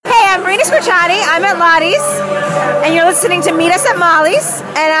Irina Squarciani. I'm at Lottie's, and you're listening to Meet Us at Molly's,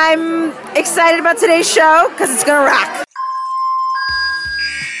 and I'm excited about today's show because it's gonna rock.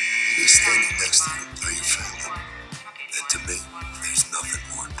 You're standing next to you are your family, and to me, there's nothing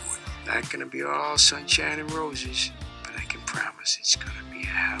more important. Not gonna be all sunshine and roses, but I can promise it's gonna be a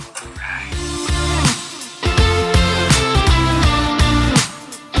hell of a ride.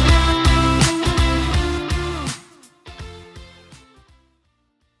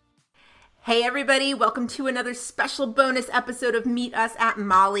 Hey everybody, welcome to another special bonus episode of Meet Us at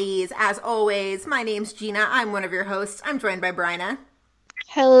Molly's. As always, my name's Gina. I'm one of your hosts. I'm joined by Bryna.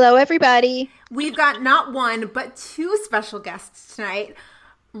 Hello everybody. We've got not one, but two special guests tonight.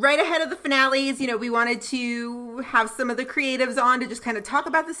 Right ahead of the finales, we wanted to have some of the creatives on to just kind of talk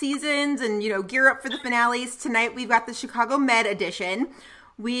about the seasons and, gear up for the finales. Tonight we've got the Chicago Med edition.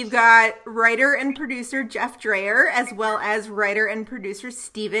 We've got writer and producer Jeff Dreyer, as well as writer and producer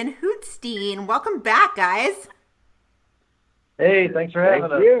Steven Hootstein. Welcome back, guys. Hey, thanks for having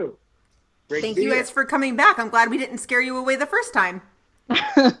us. Thank you. Thank you guys for coming back. I'm glad we didn't scare you away the first time.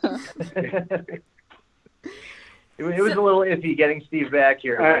 It was a little iffy getting Steve back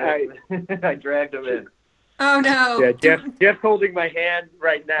here. I dragged him in. Oh no! Yeah, Jeff's holding my hand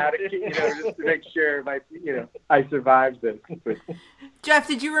right now to just to make sure I survived this. Jeff,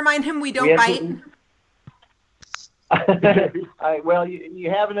 did you remind him we don't bite? Well, you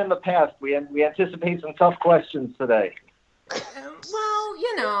haven't in the past. We anticipate some tough questions today. Well,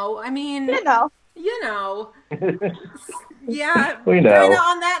 Yeah. We know. Bryna,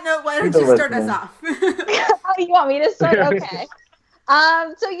 on that note, why don't you start us off? Oh, you want me to start? Okay.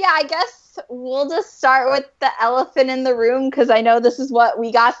 So yeah, I guess we'll just start with the elephant in the room because I know this is what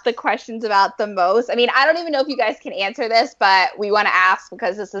we got the questions about the most. I mean, I don't even know if you guys can answer this, but we want to ask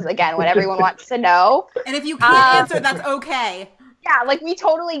because this is, again, what everyone wants to know. And if you can't answer, that's okay. Yeah, we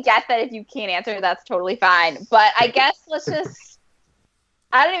totally get that if you can't answer, that's totally fine. But I guess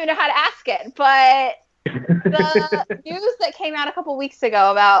I don't even know how to ask it, but the news that came out a couple weeks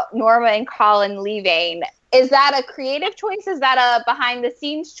ago about Norma and Colin leaving, is that a creative choice? Is that a behind the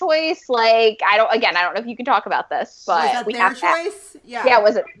scenes choice? I don't know if you can talk about this, but was that we their have choice? Yeah,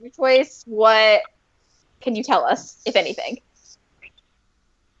 was it their choice? What can you tell us, if anything?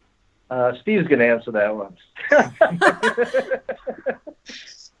 Steve's going to answer that one.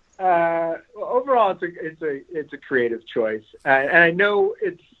 Well, overall, it's a creative choice, and I know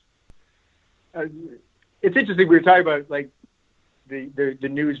it's interesting. We were talking about the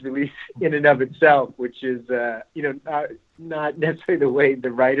news release in and of itself, which is not necessarily the way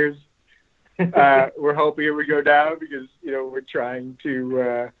the writers were hoping it would go down, because we're trying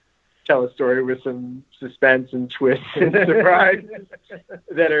to tell a story with some suspense and twists and surprise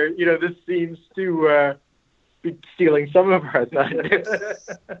that are this seems to be stealing some of our thunder.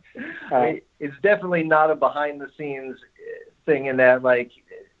 It's definitely not a behind the scenes thing in that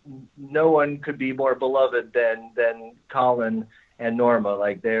no one could be more beloved than Colin and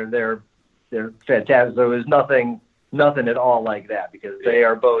Norma. They're fantastic. There was nothing at all like that, because they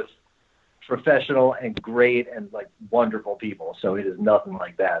are both professional and great and wonderful people. So it is nothing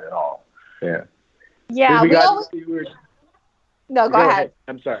like that at all. Yeah. Yeah. No, go ahead.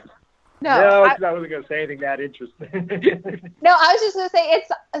 I'm sorry. No, I wasn't going to say anything that interesting. No, I was just going to say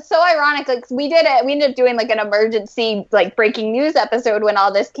it's so ironic. We ended up doing an emergency breaking news episode when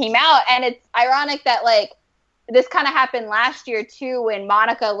all this came out, and it's ironic that this kind of happened last year too, when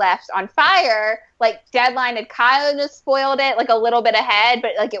Monica left on Fire. Deadline had kind of spoiled it a little bit ahead,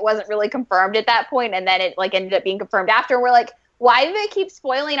 but it wasn't really confirmed at that point, and then it ended up being confirmed after. And we're why do they keep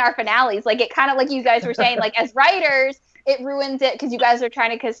spoiling our finales? It kind of, you guys were saying, as writers, it ruins it because you guys are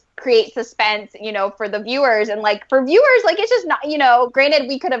trying to create suspense, for the viewers. And for viewers, it's just not, granted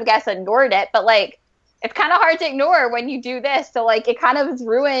we could have ignored it, but it's kind of hard to ignore when you do this. So it kind of is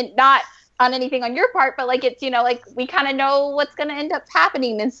ruined, not on anything on your part, but it's, we kind of know what's going to end up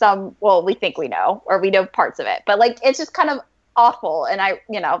happening in we think we know, or we know parts of it, but it's just kind of awful. And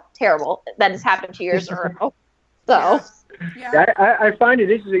terrible that has happened 2 years in a row. So. Yeah, I find it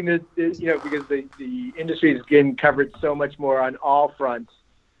interesting that because the industry is getting covered so much more on all fronts,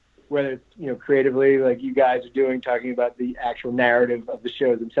 whether it's creatively like you guys are doing, talking about the actual narrative of the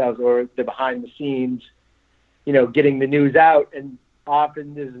shows themselves, or the behind the scenes, getting the news out. And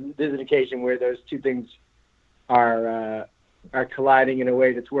often there's an occasion where those two things are colliding in a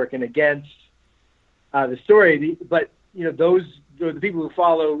way that's working against the story. But those the people who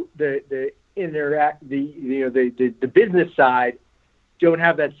follow the business side don't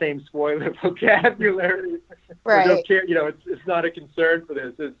have that same spoiler vocabulary. Right. Don't care. It's not a concern for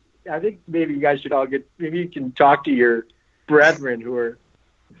this. I think maybe you guys should all maybe you can talk to your brethren who are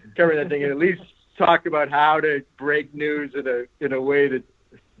covering that thing and at least talk about how to break news in a way that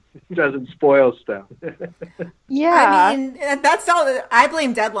doesn't spoil stuff. Yeah. I mean, that's all. I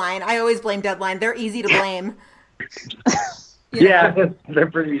blame Deadline. I always blame Deadline. They're easy to blame. Yeah, they're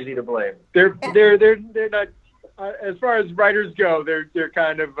pretty easy to blame. They're not as far as writers go. They're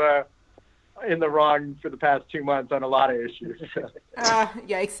kind of in the wrong for the past 2 months on a lot of issues.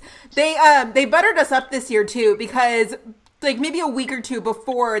 Yikes! They buttered us up this year too, because like maybe a week or two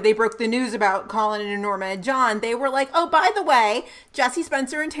before they broke the news about Colin and Norma and John, they were like, "Oh, by the way, Jesse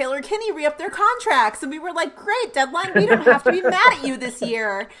Spencer and Taylor Kinney re-upped their contracts," and we were like, "Great, Deadline! We don't have to be mad at you this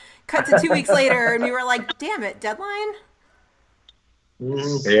year." Cut to 2 weeks later, and we were like, "Damn it, Deadline!"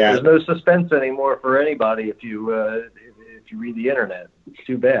 Yeah. There's no suspense anymore for anybody if you read the internet. It's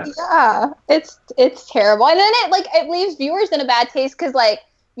too bad. Yeah, it's terrible, and then it leaves viewers in a bad taste because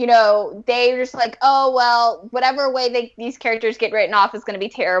they're just like, oh well, whatever way these characters get written off is going to be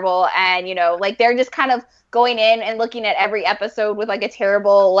terrible, and they're just kind of going in and looking at every episode with like a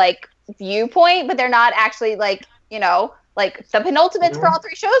terrible viewpoint, but they're not actually the penultimates for all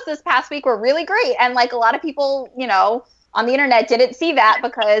three shows this past week were really great, and a lot of people on the internet didn't see that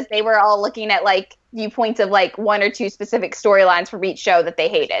because they were all looking at viewpoints of one or two specific storylines from each show that they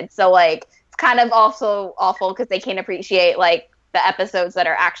hated. So it's kind of also awful because they can't appreciate the episodes that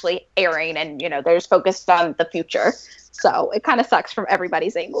are actually airing, and they're just focused on the future. So it kind of sucks from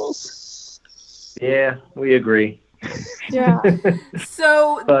everybody's angles. Yeah, we agree. Yeah.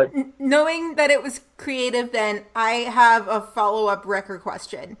 So knowing that it was creative, then I have a follow-up record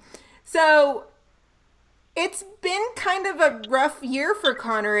question. So it's been kind of a rough year for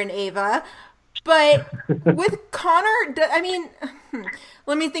Connor and Ava, but with Connor,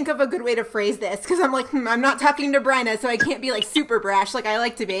 let me think of a good way to phrase this, because I'm I'm not talking to Bryna, so I can't be super brash like I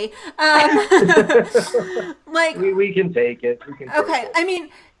like to be. We can take it. Okay,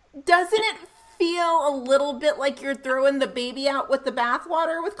 doesn't it feel a little bit like you're throwing the baby out with the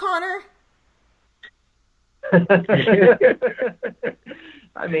bathwater with Connor? There's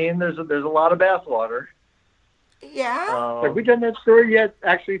a lot of bathwater. Yeah. Have we done that story yet?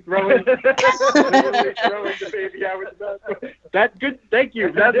 Actually throwing the baby out with the bathwater. That's good. Thank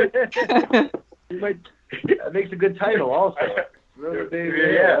you. That makes a good title also. Throw the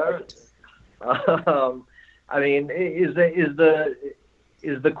baby out.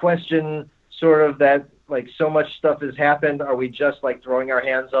 Is the question sort of that so much stuff has happened? Are we just throwing our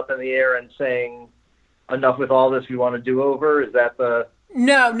hands up in the air and saying enough with all this? We want to do over? Is that the?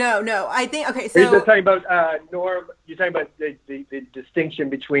 No. I think okay. So you're talking about Norm. You're talking about the distinction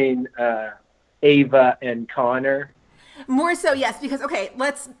between Ava and Connor. More so, yes, because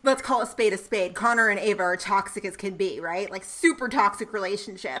let's call a spade. Connor and Ava are toxic as can be, right? Super toxic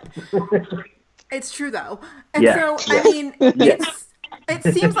relationship. It's true though, and it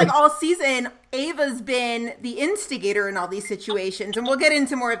seems like all season Ava's been the instigator in all these situations, and we'll get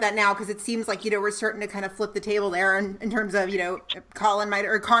into more of that now because it seems like we're starting to kind of flip the table there in terms of Connor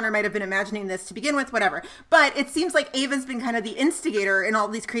might have been imagining this to begin with, whatever. But it seems like Ava's been kind of the instigator in all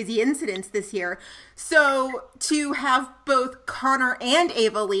these crazy incidents this year. So to have both Connor and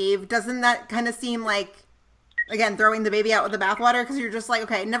Ava leave, doesn't that kind of seem like, again, throwing the baby out with the bathwater? Because you're just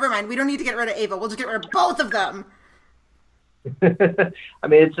okay, never mind, we don't need to get rid of Ava, we'll just get rid of both of them. It's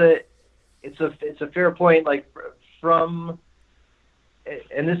a fair point. From,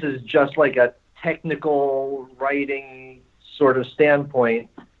 and this is just a technical writing sort of standpoint.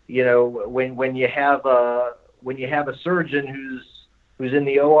 When you have a surgeon who's in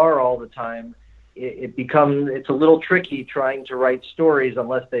the OR all the time, it's a little tricky trying to write stories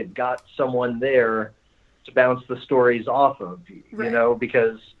unless they've got someone there to bounce the stories off of. Right.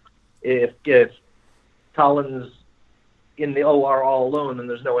 Because if Colin's in the OR all alone, and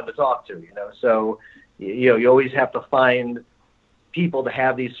there's no one to talk to, so you always have to find people to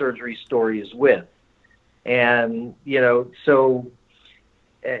have these surgery stories with, and to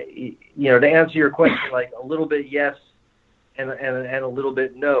answer your question, a little bit yes and a little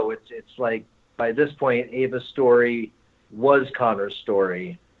bit no. It's by this point Ava's story was Connor's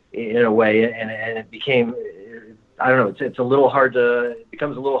story in a way, and it became, I don't know, it becomes a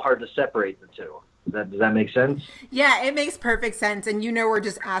little hard to separate the two. Does that make sense? Yeah, it makes perfect sense. And we're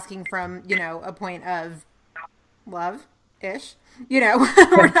just asking from, a point of love-ish.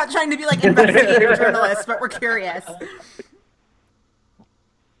 We're not trying to be investigative journalists, but we're curious.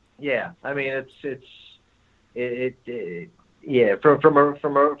 Yeah, from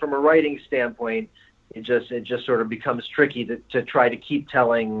a writing standpoint, it just sort of becomes tricky to try to keep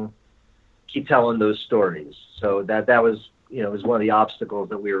telling those stories. So that was was one of the obstacles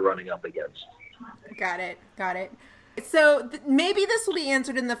that we were running up against. Got it. So maybe this will be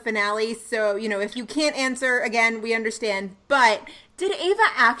answered in the finale. So, if you can't answer, again, we understand. But did Ava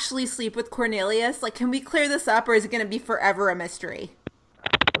actually sleep with Cornelius? Like, can we clear this up, or is it going to be forever a mystery? I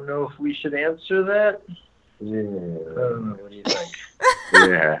don't know if we should answer that. Yeah. I don't know. What do you think?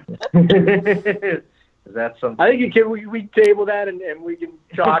 Yeah. Is that something? I think we table that and we can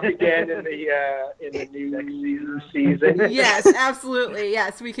talk again in the new season. Yes, absolutely.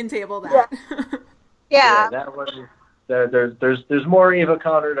 Yes, we can table that. Yeah. That one. There's more Ava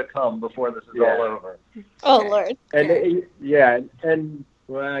Connor to come before this is all over. Oh, Okay. Lord. And and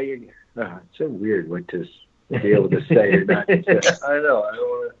well, it's so weird what to be able to say or not. I know. I don't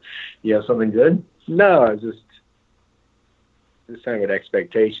want to. You have something good? No, I was just talking about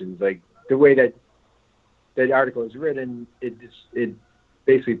expectations. Like the way that article is written, it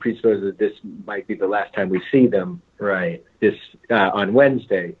basically presupposes that this might be the last time we see them. Right. This on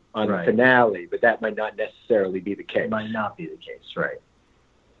Wednesday on Right. the finale, but that might not necessarily be the case. It might not be the case, right?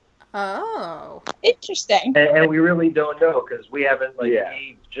 Oh. Interesting. And we really don't know because we haven't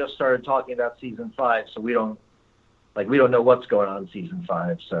we just started talking about season 5, so we don't know what's going on in season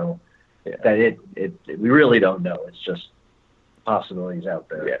 5. So that we really don't know. It's just possibilities out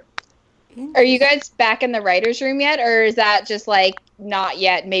there. Yeah. Are you guys back in the writer's room yet, or is that just not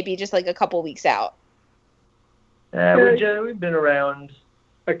yet? Maybe just a couple weeks out. We've been around.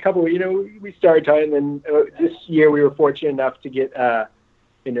 A couple, we started talking, and this year we were fortunate enough to get an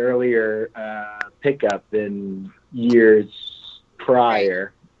earlier pickup than years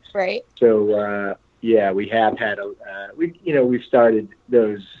prior. Right. So we have had we've started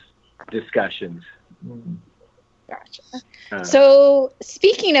those discussions. Gotcha. So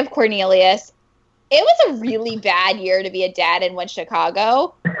speaking of Cornelius, it was a really bad year to be a dad in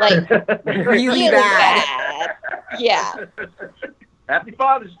Chicago. Really bad. Yeah. Happy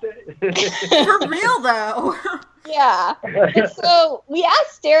Father's Day. For real, though. Yeah. And so we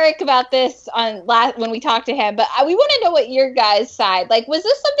asked Derek about this when we talked to him, but we want to know what your guys' side. Was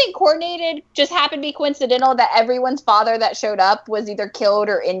this something coordinated, just happened to be coincidental that everyone's father that showed up was either killed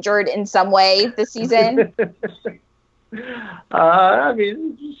or injured in some way this season? I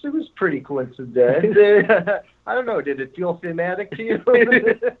mean, it was pretty coincidental. I don't know. Did it feel thematic to you?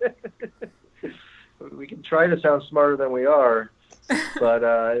 We can try to sound smarter than we are. But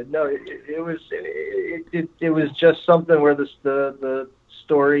no, it was just something where the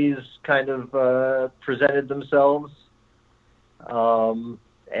stories kind of presented themselves,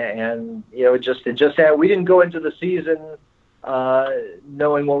 and it just had. We didn't go into the season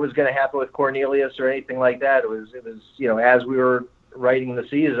knowing what was going to happen with Cornelius or anything like that. It was as we were writing the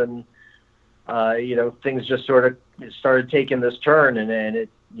season, things just sort of started taking this turn, and it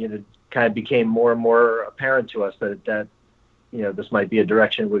kind of became more and more apparent to us that this might be a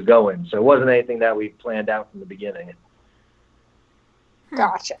direction it would go in. So it wasn't anything that we planned out from the beginning.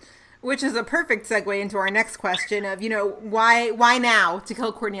 Gotcha. Which is a perfect segue into our next question of, why now to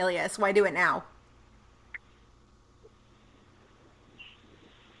kill Cornelius? Why do it now?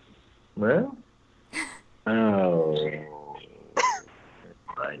 Well, Oh.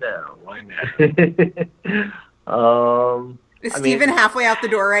 why now? Is Steven halfway out the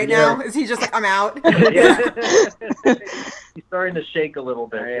door right now? Is he just I'm out? Yeah. He's starting to shake a little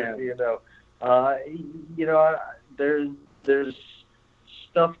bit. There's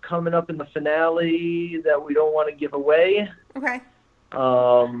stuff coming up in the finale that we don't want to give away. Okay.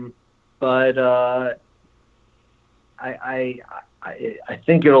 But I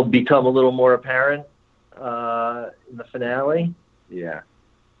think it'll become a little more apparent in the finale. Yeah.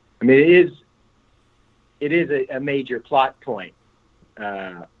 I mean, it is a major plot point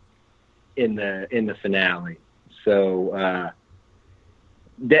in the finale. So at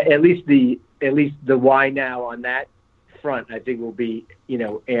least the why now on that front, I think, will be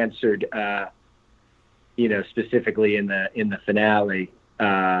answered specifically in the finale.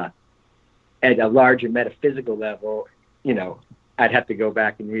 At a larger metaphysical level, I'd have to go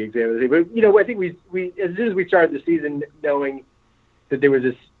back and re-examine it. But I think we as soon as we started the season, knowing that there was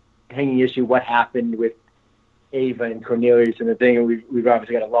this hanging issue, what happened with Ava and Cornelius and the thing, and we've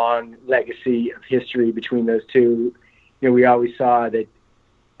obviously got a long legacy of history between those two. We always saw that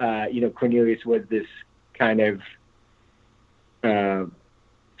Cornelius was this kind of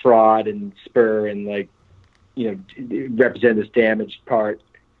fraud and spur and represent this damaged part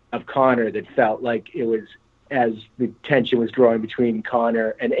of Connor that felt like it was, as the tension was growing between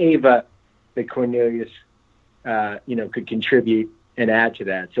Connor and Ava, that Cornelius could contribute and add to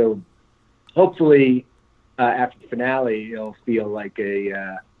that. So hopefully after the finale, it'll feel like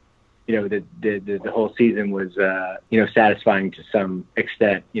the whole season was satisfying to some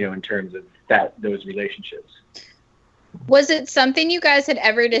extent, in terms of those relationships. Was it something you guys had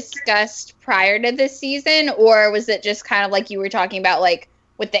ever discussed prior to this season, or was it just kind of like you were talking about, like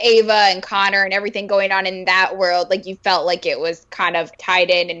with the Ava and Connor and everything going on in that world, like you felt like it was kind of tied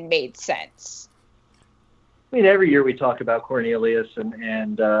in and made sense? I mean, every year we talk about Cornelius,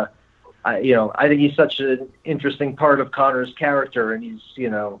 and I think he's such an interesting part of Connor's character, and he's,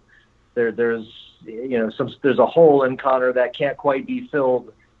 there's a hole in Connor that can't quite be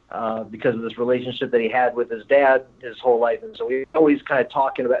filled because of this relationship that he had with his dad his whole life, and so we always kind of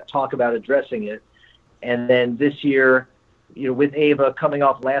talk about addressing it. And then this year, with Ava coming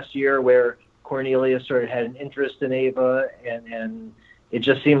off last year, where Cornelius sort of had an interest in Ava, and it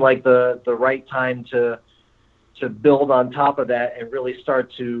just seemed like the right time to build on top of that and really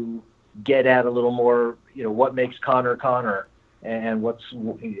start to get at a little more, what makes Connor Connor, and what's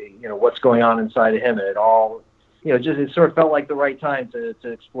going on inside of him, and it all, it sort of felt like the right time to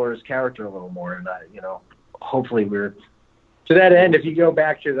explore his character a little more, and hopefully we're. To that end, if you go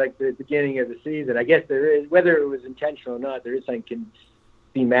back to like the beginning of the season, I guess there is, whether it was intentional or not, there is something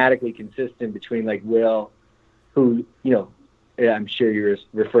thematically consistent between like Will, who, I'm sure you were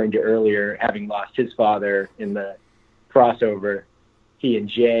referring to earlier, having lost his father in the crossover, he and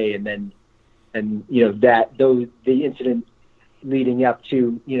Jay, and the incident leading up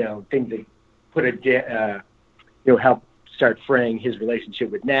to, things that put help start fraying his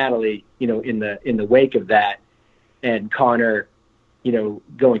relationship with Natalie, in the wake of that, and Connor,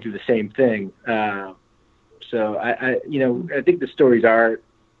 going through the same thing. So I think the stories are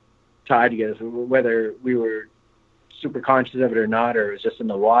tied together. So whether we were super conscious of it or not, or it was just in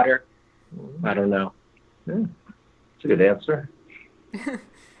the water, I don't know. Yeah. It's a good answer.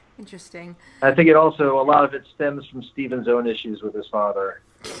 Interesting. I think a lot of it stems from Stephen's own issues with his father.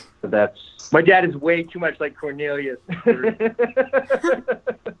 But my dad is way too much like Cornelius.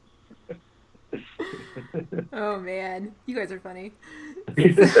 Oh man, you guys are funny.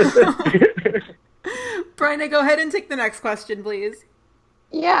 Bryna, go ahead and take the next question, please.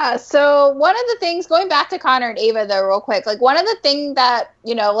 Yeah, so one of the things, going back to Connor and Ava though real quick, like one of the things that,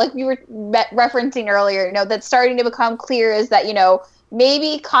 like we were referencing earlier, that's starting to become clear is that,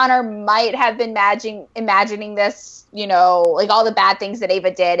 maybe Connor might have been imagining this, like all the bad things that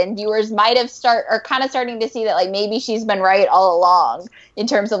Ava did, and viewers might have starting to see that like maybe she's been right all along in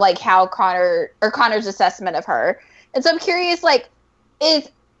terms of like how Connor's assessment of her. And so I'm curious, like,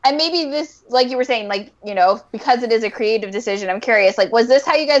 and maybe this, like you were saying, like, because it is a creative decision, I'm curious, like, was this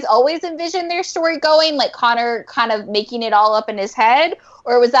how you guys always envisioned their story going? Like Connor kind of making it all up in his head?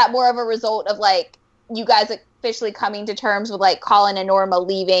 Or was that more of a result of like you guys officially coming to terms with like Colin and Norma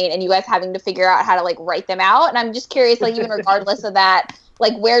leaving and you guys having to figure out how to like write them out? And I'm just curious, like, even regardless of that,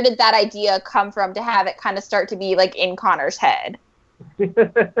 like, where did that idea come from to have it kind of start to be like in Connor's head?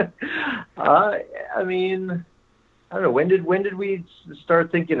 I mean, I don't know. When did we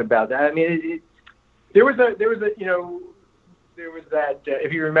start thinking about that? I mean, there was that.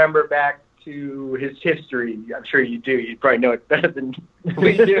 If you remember back to his history, I'm sure you do. You'd probably know it better than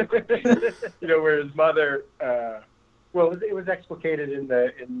we do. Where his mother, it was explicated in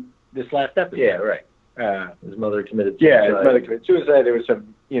this last episode. Yeah, right. His mother committed suicide. Yeah, his mother committed suicide. There was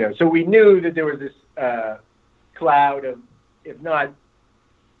some, so we knew that there was this cloud of, if not,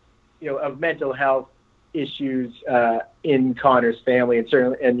 of mental health issues in Connor's family, and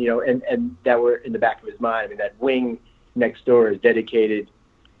certainly, and that were in the back of his mind. I mean, that wing next door is dedicated,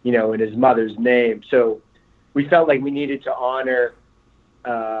 in his mother's name. So we felt like we needed to honor,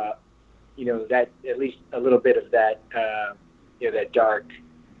 that at least a little bit of that, that dark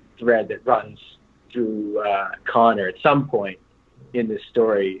thread that runs through Connor at some point in this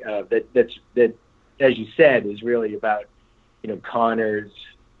story. That, as you said, is really about, Connor's,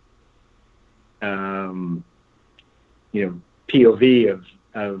 POV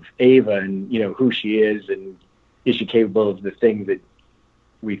of Ava and, who she is, and is she capable of the things that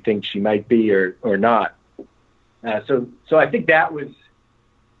we think she might be or not. So I think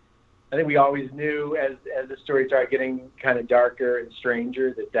we always knew as the story started getting kind of darker and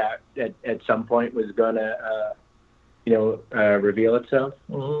stranger that at some point was gonna, reveal itself.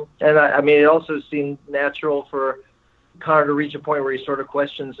 Mm-hmm. And I mean, it also seemed natural for Connor to reach a point where he sort of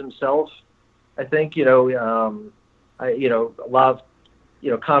questions himself. I think, a lot of,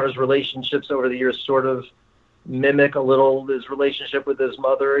 Connor's relationships over the years sort of mimic a little his relationship with his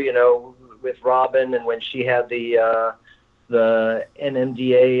mother, with Robin, and when she had the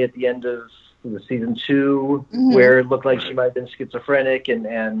NMDA at the end of season 2, mm-hmm. where it looked like she might have been schizophrenic,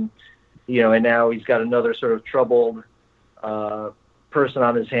 and now he's got another sort of troubled person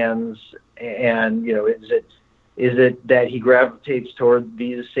on his hands, and Is it that he gravitates toward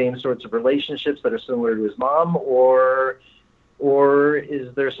these same sorts of relationships that are similar to his mom, or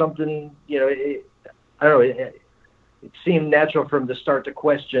is there something, I don't know, it seemed natural for him to start to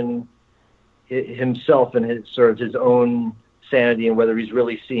question himself and his own sanity and whether he's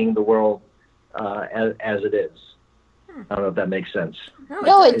really seeing the world as it is. I don't know if that makes sense.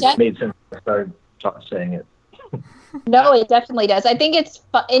 No, it made sense when I started saying it. No, it definitely does. I think it's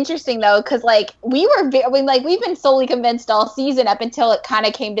interesting though, because we've been solely convinced all season up until it kind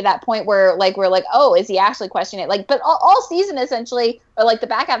of came to that point where we're like, oh, is he actually questioning it? But all season essentially, or the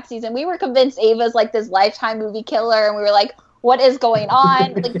back half of the season, we were convinced Ava's this Lifetime movie killer, and we were like, what is going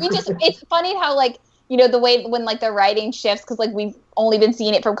on? It's funny how the way when the writing shifts, because we've only been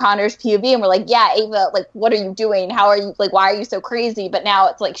seeing it from Connor's POV, and we're like, yeah, Ava, what are you doing? How are you, why are you so crazy? But now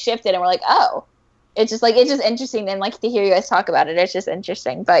it's shifted, and we're like, oh. It's just interesting, and to hear you guys talk about it. It's just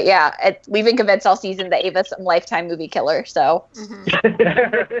interesting, but yeah, we've been convinced all season that Ava's some Lifetime movie killer. So,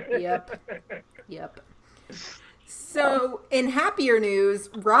 Yep. So, in happier news,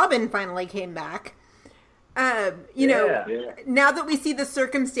 Robin finally came back. Now that we see the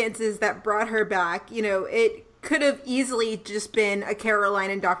circumstances that brought her back, it could have easily just been a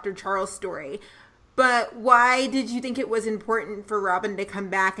Caroline and Dr. Charles story. But why did you think it was important for Robin to come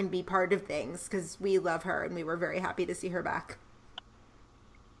back and be part of things? Because we love her, and we were very happy to see her back.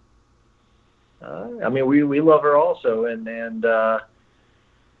 We love her also, and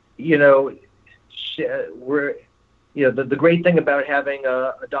we're the great thing about having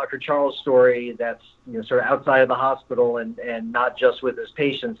a Dr. Charles story that's sort of outside of the hospital and not just with his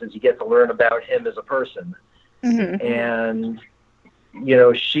patients is you get to learn about him as a person, and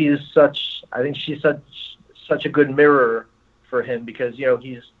she's such a good mirror for him because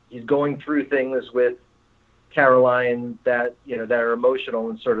he's going through things with Caroline that that are emotional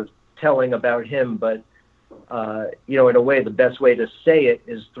and sort of telling about him, but in a way the best way to say it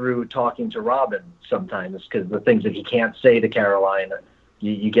is through talking to Robin sometimes, because the things that he can't say to Caroline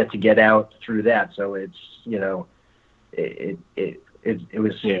you get to get out through that. So it's it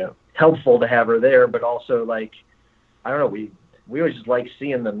was helpful to have her there, but also I don't know, we always just like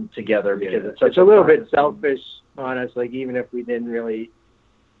seeing them together because it's a little bit selfish on us. Even if we didn't really,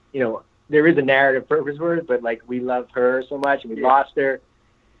 there is a narrative purpose for it, but we love her so much, and we lost her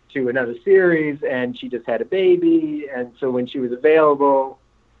to another series, and she just had a baby, and so when she was available,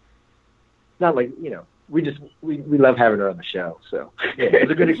 it's not we love having her on the show. So it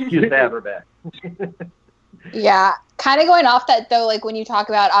was a good excuse to have her back. Yeah, kind of going off that though, when you talk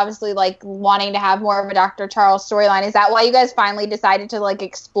about obviously wanting to have more of a Dr. Charles storyline, is that why you guys finally decided to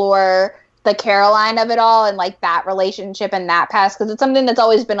explore the Caroline of it all and that relationship and that past? Because it's something that's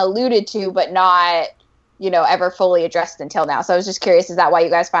always been alluded to, but not ever fully addressed until now. So I was just curious, is that why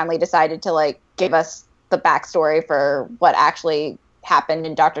you guys finally decided to give us the backstory for what actually happened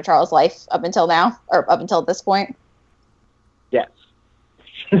in Dr. Charles' life up until now, or up until this point? Yes.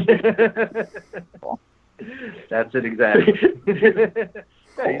 Cool. That's it exactly.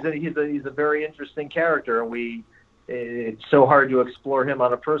 He's a very interesting character, and it's so hard to explore him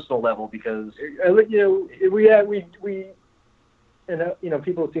on a personal level because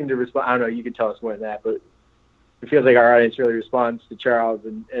people seem to respond. I don't know, you can tell us more than that, but it feels like our audience really responds to Charles,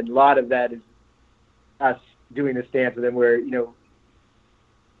 and a lot of that is us doing the stance with him where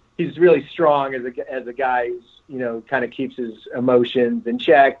he's really strong as a guy who's kind of keeps his emotions in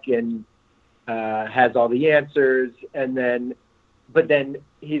check and has all the answers, but then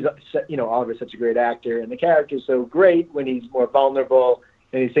he's Oliver's such a great actor, and the character's so great when he's more vulnerable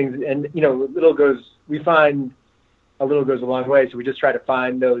and these things, and we find a little goes a long way, so we just try to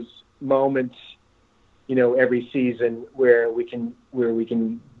find those moments every season where we can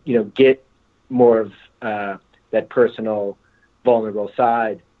get more of that personal vulnerable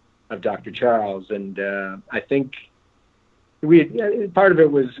side of Dr. Charles, and I think part of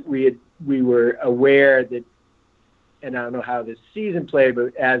it was we were aware that, and I don't know how this season played,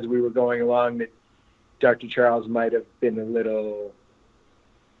 but as we were going along, that Dr. Charles might have been a little.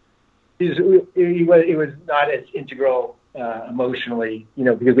 He was not as integral emotionally,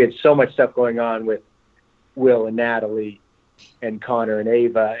 because we had so much stuff going on with Will and Natalie, and Connor and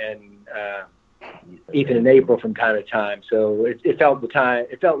Ava, and Ethan and April from time to time. So it felt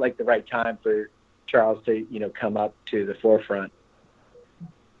like the right time for Charles to come up to the forefront.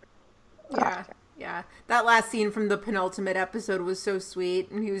 Yeah. That last scene from the penultimate episode was so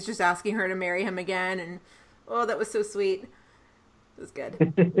sweet, and he was just asking her to marry him again, and that was so sweet. It was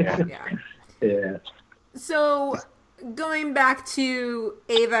good. Yeah. So going back to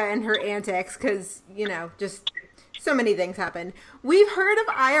Ava and her antics, because just So many things happened. We've heard of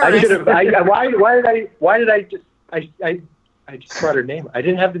I should IRS. have. Why did I just? I just brought her name. I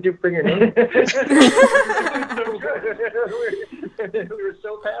didn't have to bring her name. We were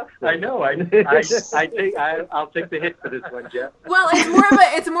so past. I know. I'll take the hit for this one, Jeff. Well,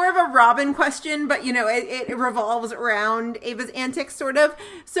 it's more of a Robin question, but you know, it revolves around Ava's antics, sort of.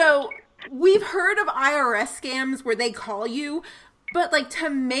 So we've heard of IRS scams where they call you, but like to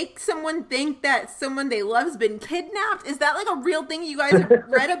make someone think that someone they love has been kidnapped, is that like a real thing you guys have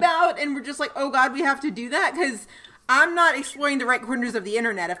read about? And we're just like, oh God, we have to do that? Because I'm not exploring the right corners of the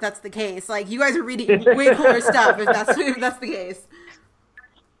internet if that's the case. Like, you guys are reading way cooler stuff if that's the case.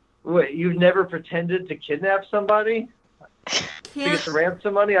 Wait, you've never pretended to kidnap somebody? To get the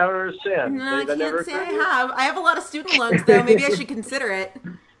ransom money? I don't understand. No, I can't say I have. I have a lot of student loans, though. Maybe I should consider it.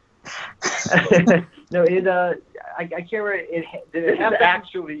 No, I can't remember. Did it have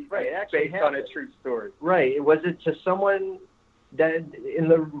Actually, right? It actually based on a happened. true story. Right. Was it to someone that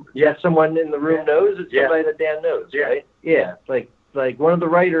someone in the room knows? It's somebody that Dan knows, right? Yeah. Like one of the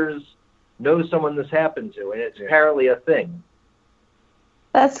writers knows someone this happened to, and it's apparently a thing.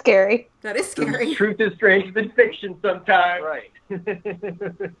 That's scary. That is scary. Truth is stranger than fiction sometimes. Right.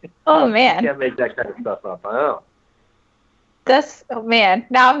 Oh You man, can't make that kind of stuff up. I know. oh man.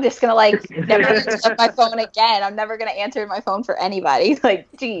 Now I'm just gonna like never answer my phone again. I'm never gonna answer my phone for anybody. Like,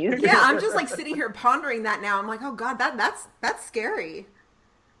 geez. Yeah, I'm just like sitting here pondering that now. I'm like, oh God, that's scary.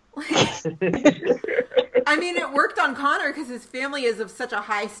 Like, I mean, it worked on Connor because his family is of such a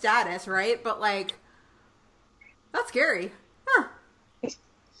high status, right? But like, that's scary. Huh.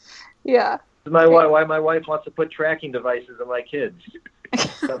 Yeah. Why my wife wants to put tracking devices in my kids.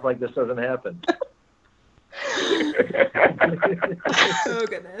 Stuff like this doesn't happen. Oh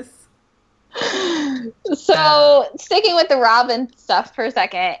goodness. So sticking with the Robin stuff for a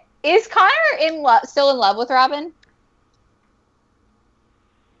second, is Connor still in love with Robin?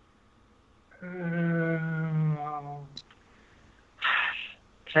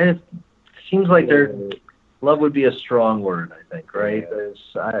 Kind of seems like love would be a strong word. I think, right?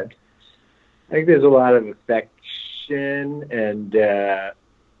 I think there's a lot of affection and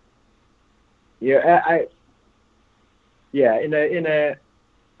in a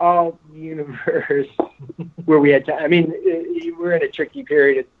all universe where we had time. I mean, we're in a tricky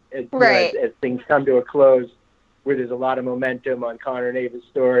period as things come to a close, where there's a lot of momentum on Connor and Ava's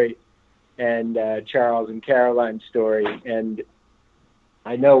story and Charles and Caroline's story. And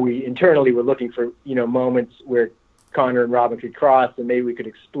I know we internally were looking for moments where Connor and Robin could cross, and maybe we could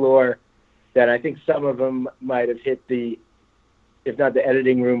explore that. I think some of them might have hit if not the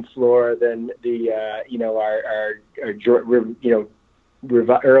editing room floor, then the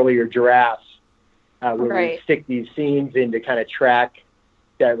earlier drafts where we stick these scenes in to kind of track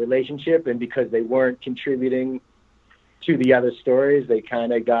that relationship, and because they weren't contributing to the other stories, they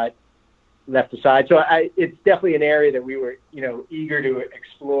kind of got left aside. So it's definitely an area that we were eager to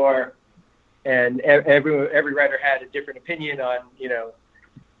explore, and every writer had a different opinion on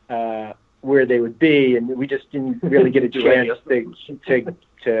where they would be, and we just didn't really get a chance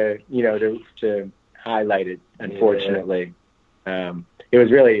to highlight it. Unfortunately, it was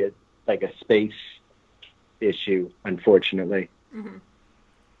really like a space issue. Unfortunately. Mm-hmm.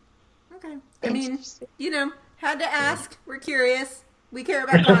 Okay. I mean, had to ask. We're curious. We care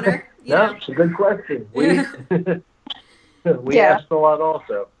about Connor. No, it's a good question. We asked a lot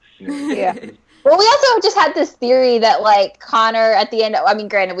also. Yeah. Well, we also just had this theory that, like, Connor at the end, I mean,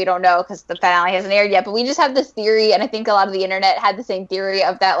 granted, we don't know because the finale hasn't aired yet, but we just have this theory, and I think a lot of the internet had the same theory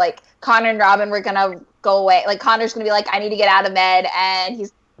of that, like, Connor and Robin were going to go away. Like, Connor's going to be like, I need to get out of med, and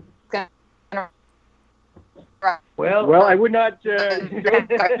he's going to... Well, I would not discount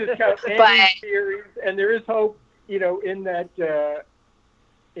any theories, and there is hope, in that...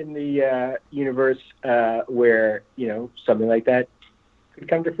 in the universe where something like that could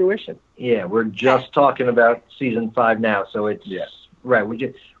come to fruition. Yeah, we're just talking about season 5 now, so it's right. We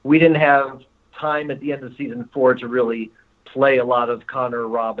didn't have time at the end of season 4 to really play a lot of Connor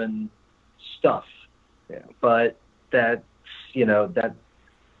Robin stuff. Yeah, but don't we don't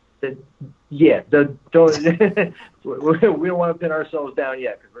want to pin ourselves down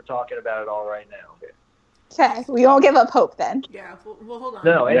yet because we're talking about it all right now. Okay, we won't give up hope then. Yeah, we'll hold on.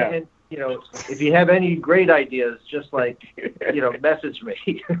 No, and if you have any great ideas, just message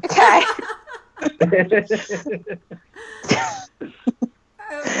me. Okay.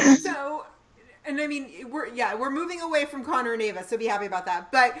 And I mean, we're moving away from Connor and Ava, so be happy about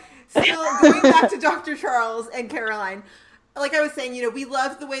that. But still, going back to Dr. Charles and Caroline, like I was saying, we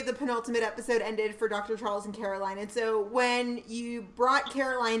loved the way the penultimate episode ended for Dr. Charles and Caroline. And so when you brought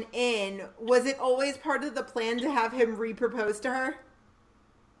Caroline in, was it always part of the plan to have him re-propose to her?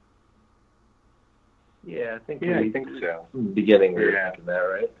 Yeah, I think so. From the beginning we were thinking that,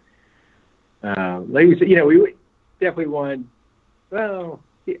 right? Like we said, we definitely wanted. Well,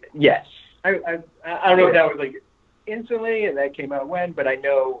 yes. I don't know if that was like instantly, and that came out when, but I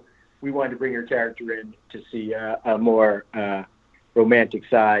know we wanted to bring her character in to see a more romantic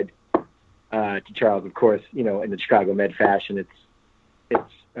side to Charles. Of course, in the Chicago Med fashion,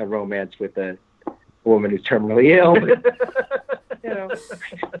 it's a romance with a woman who's terminally ill. But,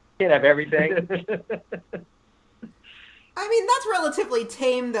 can't have everything. I mean, that's relatively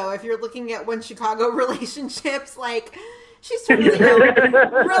tame, though, if you're looking at One Chicago relationships. Like, she's totally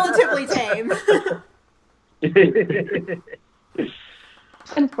relatively tame.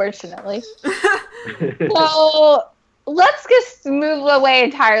 Unfortunately. So let's just move away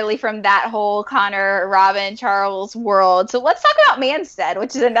entirely from that whole Connor, Robin, Charles world. So let's talk about Manstead,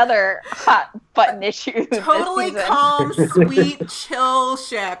 which is another hot button issue. Totally calm, sweet, chill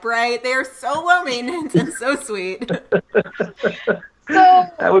ship, right? They are so low maintenance and so sweet. So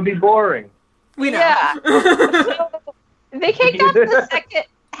that would be boring. We know. Yeah. So they kicked off the second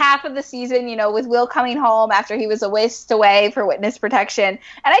half of the season, with Will coming home after he was whisked away for witness protection. And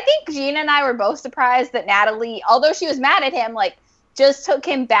I think Gina and I were both surprised that Natalie, although she was mad at him, just took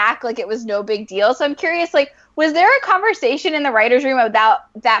him back like it was no big deal. So I'm curious, was there a conversation in the writer's room about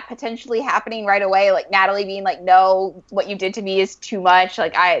that potentially happening right away? Like Natalie being like, no, what you did to me is too much.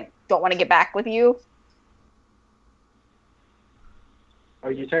 Like, I don't want to get back with you. Oh,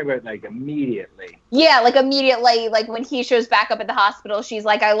 you're talking about immediately? Yeah, immediately, when he shows back up at the hospital, she's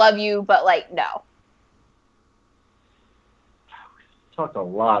like, I love you, but no. Talked a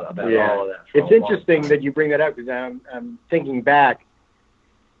lot about all of that. It's interesting that you bring that up because I'm thinking back,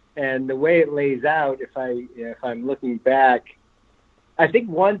 and the way it lays out, if I'm looking back, I think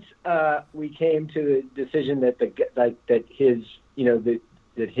once we came to the decision that that his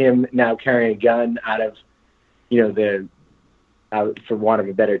that him now carrying a gun out of for want of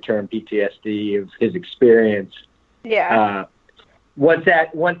a better term, PTSD of his experience. Yeah. Once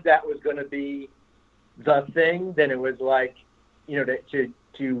that was going to be the thing, then it was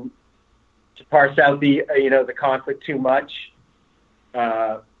to parse out the the conflict too much.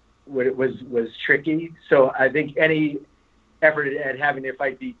 What it was tricky. So I think any effort at having to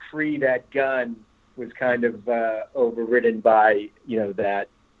fight the free that gun was kind of overridden by that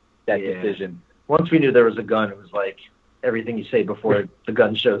decision. Once we knew there was a gun, it was like everything you say before the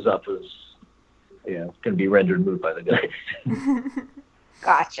gun shows up is going to be rendered moot by the gun.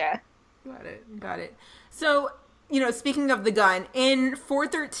 Gotcha. Got it. So, speaking of the gun, in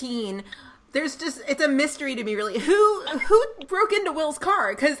 413, it's a mystery to me, really. Who broke into Will's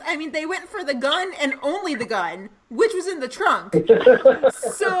car? Because, they went for the gun and only the gun, which was in the trunk.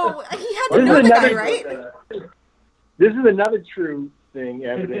 So, he had to know the guy, right? This is another true thing,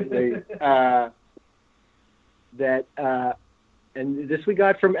 evidently. And this we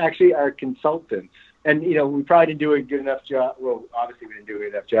got from actually our consultants, and we probably didn't do a good enough job. Well, obviously we didn't do a good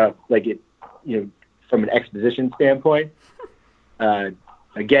enough job, from an exposition standpoint.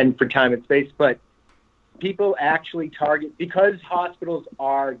 Again, for time and space, but people actually target because hospitals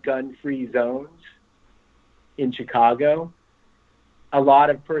are gun-free zones in Chicago. A lot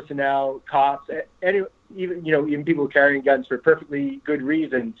of personnel, cops, and even people carrying guns for perfectly good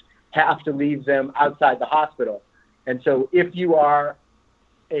reasons have to leave them outside the hospital. And so if you are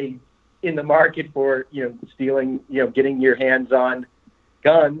in the market for, stealing, getting your hands on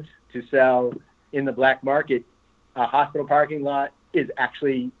guns to sell in the black market, a hospital parking lot is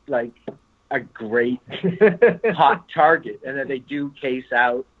actually a great hot target, and that they do case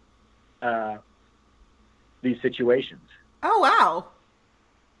out these situations. Oh, wow.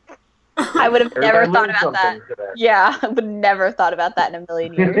 I would have never thought about that. Yeah, I would have never thought about that in a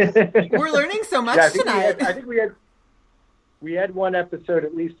million years. We're learning so much tonight. I think we had one episode,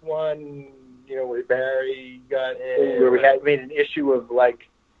 at least one, where Barry got in, where we had made an issue of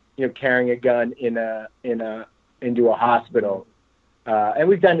carrying a gun into a hospital, and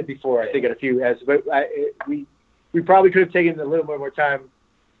we've done it before. I think at a few, but we probably could have taken a little bit more time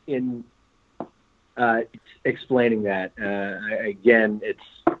in explaining that. Again,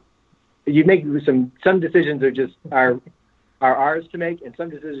 you make some decisions are ours to make, and some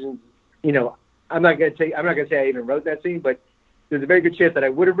decisions, I'm not gonna say I even wrote that scene, but there's a very good chance that I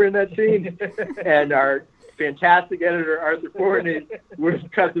would have written that scene, and our fantastic editor Arthur Forney would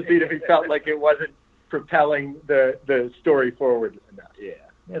have cut the scene if he felt like it wasn't propelling the story forward enough. Yeah.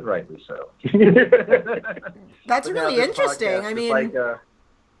 and rightly so. That's But now really this interesting. podcast I is mean, like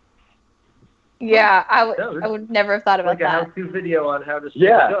Yeah, I No, would never have thought about like a that. how-to video on how to stick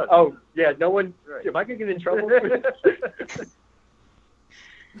Yeah. a gun. Oh, yeah. No one. Right. Am I gonna get in trouble?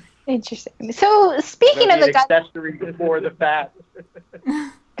 Interesting. So speaking of the gun, accessory before the fact.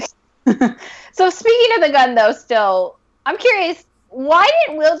 so speaking of the gun, though, still, I'm curious. Why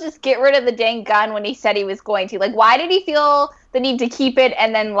didn't Will just get rid of the dang gun when he said he was going to? Like, why did he feel the need to keep it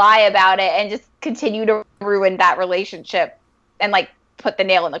and then lie about it and just continue to ruin that relationship and like put the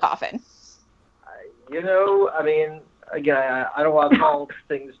nail in the coffin? I mean, again, I don't want to call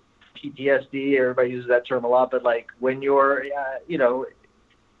things PTSD. Everybody uses that term a lot, but like when you're,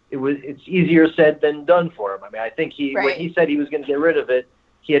 it's easier said than done for him. I mean, I think when he said he was going to get rid of it,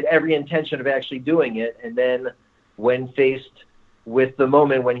 he had every intention of actually doing it, and then when faced with the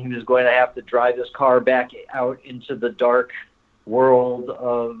moment when he was going to have to drive his car back out into the dark world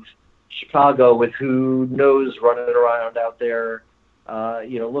of Chicago with who knows running around out there,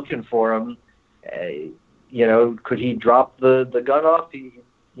 looking for him, could he drop the gun off? He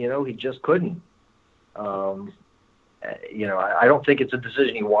just couldn't. I don't think it's a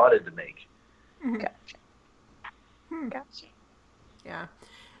decision he wanted to make. Gotcha. yeah.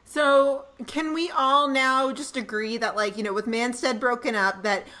 So can we all now just agree that, like, with Manstead broken up,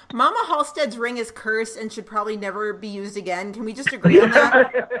 that Mama Halstead's ring is cursed and should probably never be used again? Can we just agree on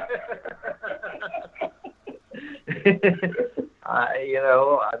that?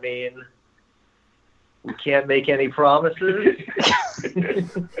 I mean, we can't make any promises,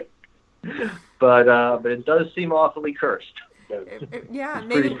 but it does seem awfully cursed. Yeah,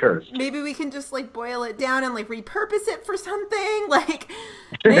 Pretty cursed. maybe we can just like boil it down and like repurpose it for something. Like,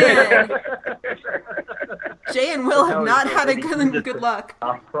 man, Jay and Will have not had a good luck.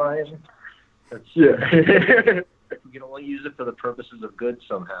 Brian. Yeah. We can only use it for the purposes of good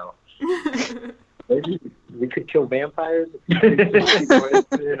somehow. Maybe we could kill vampires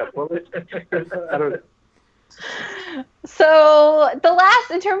in a bullet. I don't know. So the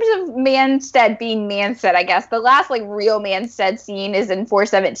last, in terms of Manstead being Manstead, I guess the last like real Manstead scene is in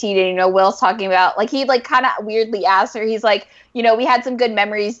 417, and Will's talking about like he like kind of weirdly asked her, he's like, we had some good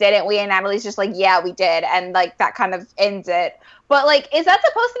memories, didn't we? And Natalie's just like, yeah, we did, and like that kind of ends it. But like, is that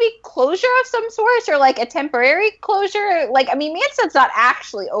supposed to be closure of some sort, or like a temporary closure? Like, I mean, Manstead's not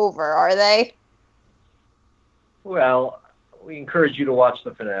actually over, are they? Well, we encourage you to watch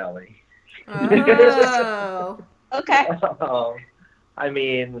the finale. Oh. Okay. I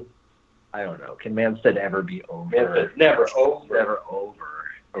mean, I don't know. Can Manstead ever be over? Manstead's never over. Never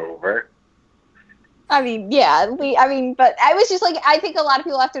over. I mean, yeah. But I was just like, I think a lot of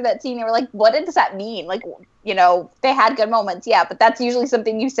people after that scene, they were like, what does that mean? Like, they had good moments, yeah, but that's usually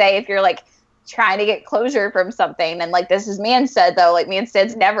something you say if you're like trying to get closure from something. And like, this is Manstead, though. Like,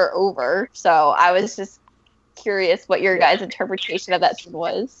 Manstead's never over. So I was just curious what your guys' interpretation of that scene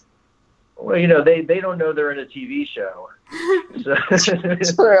was. Well, they don't know they're in a TV show. So,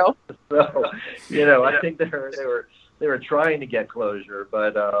 True. So, I think they were trying to get closure,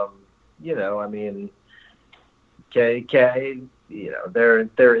 but I mean, they're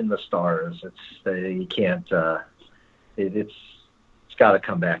in the stars. You can't. It's got to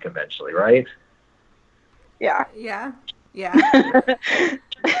come back eventually, right? Yeah. Yeah.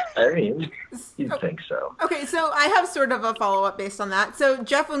 I mean, you'd think so. Okay, so I have sort of a follow-up based on that. So,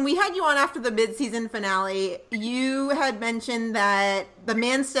 Jeff, when we had you on after the mid-season finale, you had mentioned that the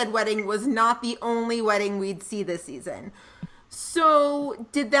Manstead wedding was not the only wedding we'd see this season. So,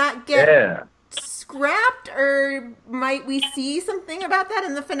 did that get scrapped, or might we see something about that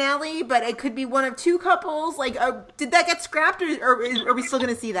in the finale, but it could be one of two couples? Like, did that get scrapped, or are we still going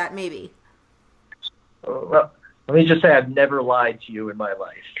to see that, maybe? Well, let me just say I've never lied to you in my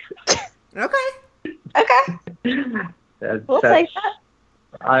life. Okay. We'll take that.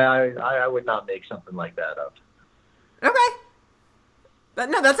 I would not make something like that up. Okay. But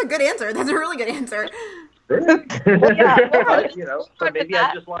no, that's a good answer. That's a really good answer. Really? But, so maybe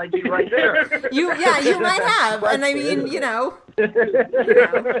I just lied to you right there. You might have. And I mean,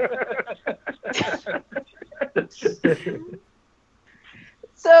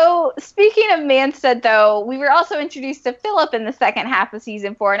 So, speaking of Manstead, though, we were also introduced to Philip in the second half of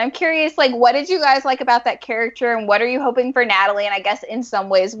season 4, and I'm curious, like, what did you guys like about that character, and what are you hoping for Natalie? And I guess in some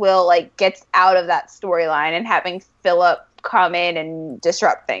ways, Will like gets out of that storyline and having Philip come in and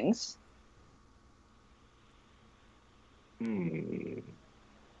disrupt things.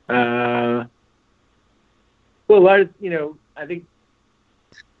 Well, I think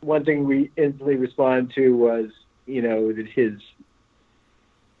one thing we instantly responded to was, that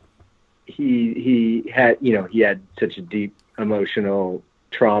he had such a deep emotional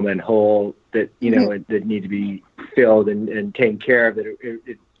trauma and hole that, you know, that need to be filled and taken care of.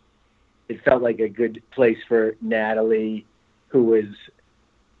 That it felt like a good place for Natalie, who was,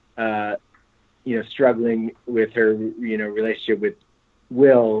 you know, struggling with her, you know, relationship with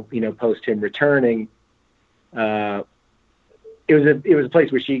Will, you know, post him returning. It was a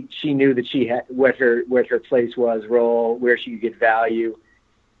place where she knew that she had what her place was, role, where she could get value,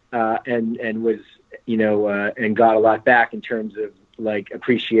 and was, you know, and got a lot back in terms of like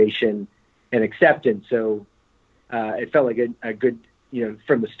appreciation and acceptance. So it felt like a good, you know,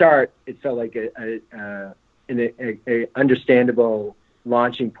 from the start, it felt like a understandable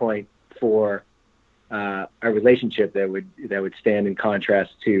launching point for a relationship that would stand in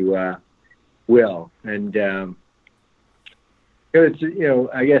contrast to Will. And it's, you know,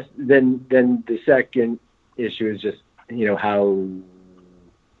 I guess then the second issue is just, you know, how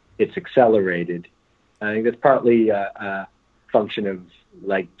it's accelerated. I think that's partly a function of,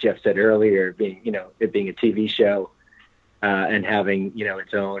 like Jeff said earlier, being, you know, it being a TV show and having, you know,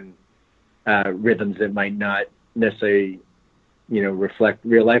 its own rhythms that might not necessarily, you know, reflect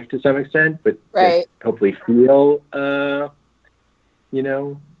real life to some extent, but hopefully feel, you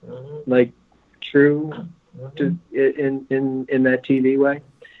know, like true to, in that TV way.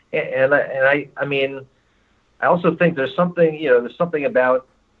 And I mean, I also think there's something about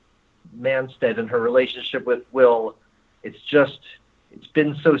Manstead and her relationship with Will. It's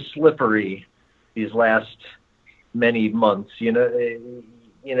been so slippery these last many months, you know,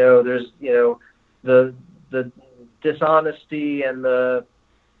 there's, you know, the dishonesty and the,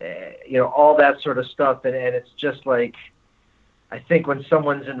 you know, all that sort of stuff. And it's just like, I think when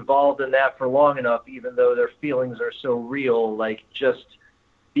someone's involved in that for long enough, even though their feelings are so real, like just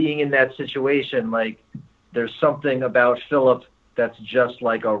being in that situation, like there's something about Philip that's just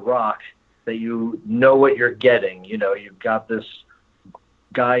like a rock, that you know what you're getting. You know, you've got this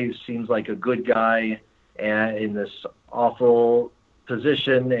guy who seems like a good guy and in this awful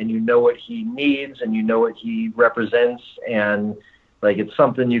position, and you know what he needs and you know what he represents, and like it's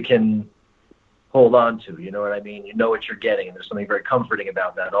something you can hold on to, you know what I mean? You know what you're getting, and there's something very comforting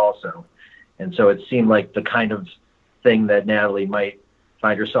about that also. And so it seemed like the kind of thing that Natalie might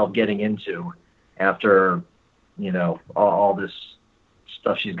find herself getting into after, you know, all this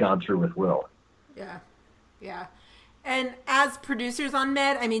stuff she's gone through with Will. Yeah. And as producers on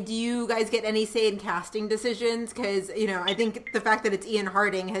Med, I mean, do you guys get any say in casting decisions? Because, you know, I think the fact that it's Ian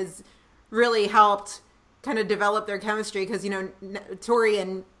Harding has really helped kind of develop their chemistry, because, you know, Tori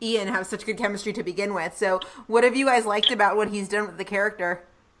and Ian have such good chemistry to begin with. So what have you guys liked about what he's done with the character?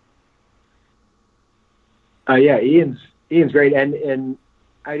 Yeah, Ian's great. And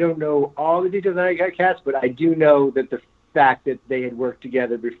I don't know all the details on that cast, but I do know that the fact that they had worked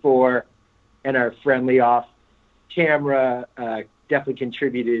together before and are friendly off camera definitely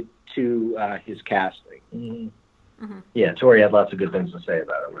contributed to his casting. Mm-hmm. Mm-hmm. Yeah, Tori had lots of good things to say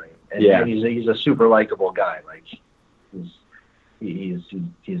about him, right? And, and he's a super likable guy. Like he's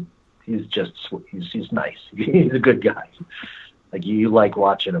nice. He's a good guy. Like you like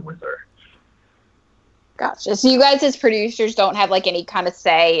watching him with her. Gotcha. So you guys as producers don't have like any kind of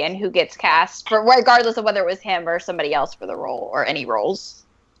say in who gets cast, for regardless of whether it was him or somebody else for the role or any roles?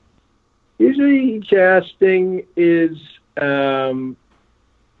 Usually casting is, you know,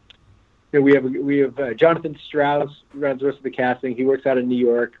 we have Jonathan Strauss runs the rest of the casting. He works out in New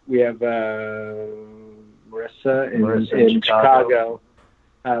York. We have Marissa in Chicago.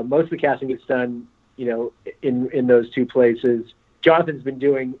 Most of the casting gets done, you know, in those two places. Jonathan's been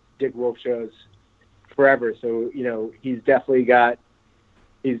doing Dick Wolf shows forever, so you know he's definitely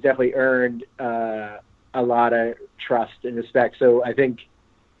earned a lot of trust and respect. So I think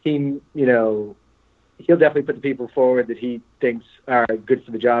he, you know, he'll definitely put the people forward that he thinks are good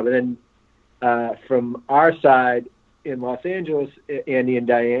for the job. And then from our side in Los Angeles, between Andy and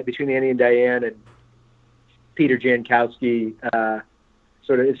Diane and Peter Jankowski,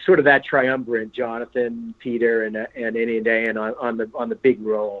 it's sort of that triumvirate: Jonathan, Peter, and Andy and Diane on the big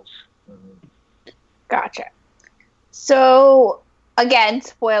roles. Gotcha. So, again,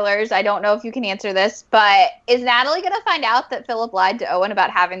 spoilers. I don't know if you can answer this, but is Natalie going to find out that Philip lied to Owen about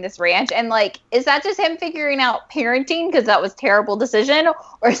having this ranch? And, like, is that just him figuring out parenting because that was a terrible decision?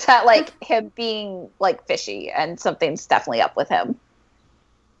 Or is that, like, him being, like, fishy and something's definitely up with him?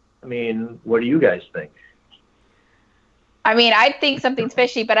 I mean, what do you guys think? I mean, I think something's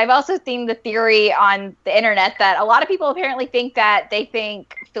fishy, but I've also seen the theory on the internet that a lot of people apparently think that they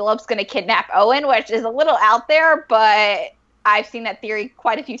think Philip's going to kidnap Owen, which is a little out there, but I've seen that theory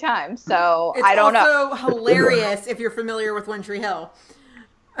quite a few times, so I don't know. It's also hilarious if you're familiar with One Tree Hill.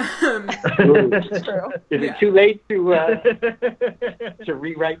 It's true. Is it too late to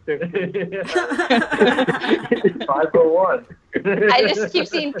rewrite the 501? I just keep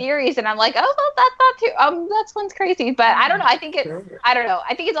seeing theories, and I'm like, oh, well, that's not too. That one's crazy, but I don't know. I think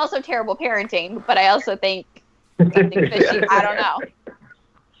it's also terrible parenting, but I also think fishy. I don't know.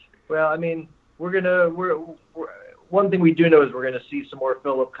 Well, I mean, we're one thing we do know is we're gonna see some more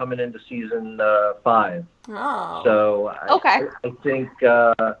Philip coming into season 5. Oh. So Okay. I think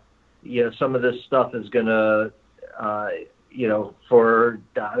some of this stuff is gonna for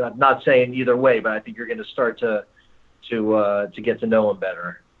I'm not saying either way, but I think you're gonna start to get to know him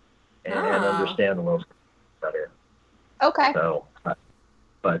better and understand a little bit better. Okay. So,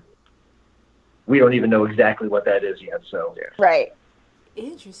 but we don't even know exactly what that is yet. So Right.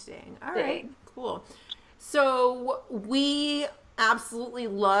 Interesting. All right. Cool. So we absolutely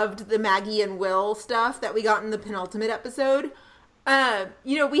loved the Maggie and Will stuff that we got in the penultimate episode.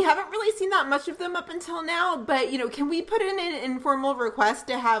 We haven't really seen that much of them up until now, but, can we put in an informal request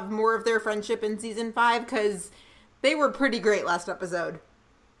to have more of their friendship in season 5? Because they were pretty great last episode.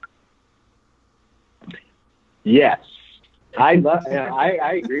 Yes. I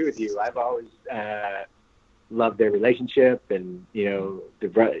agree with you. I've always loved their relationship, and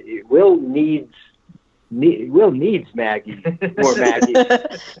Will needs Maggie, more Maggie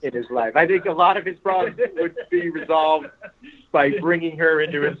in his life. I think a lot of his problems would be resolved by bringing her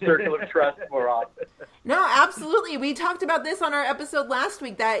into his circle of trust more often. No, absolutely. We talked about this on our episode last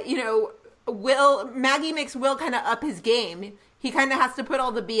week that, Maggie makes Will kind of up his game. He kind of has to put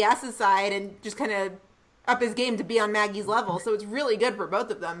all the BS aside and just kind of up his game to be on Maggie's level. So it's really good for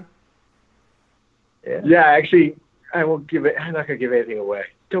both of them. Yeah, actually, I won't give it. I'm not going to give anything away.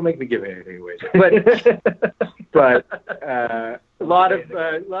 Don't make me give anything away. But a lot of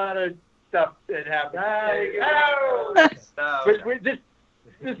stuff that happened. But we're just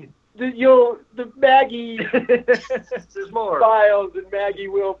the Maggie there's more files and Maggie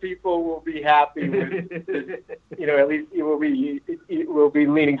Will people will be happy with this, at least it will be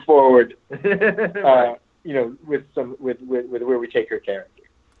leaning forward with where we take her character.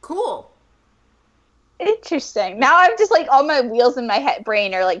 Cool. Interesting. Now I'm just like all my wheels in my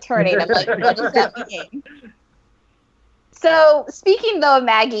brain are like turning. I'm like, what does that mean? So speaking though of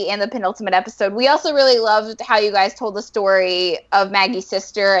Maggie and the penultimate episode, we also really loved how you guys told the story of Maggie's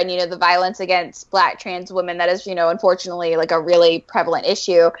sister and the violence against Black trans women that is unfortunately like a really prevalent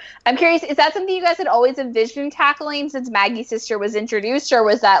issue. I'm curious, is that something you guys had always envisioned tackling since Maggie's sister was introduced, or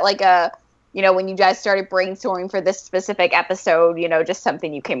was that like a when you guys started brainstorming for this specific episode, just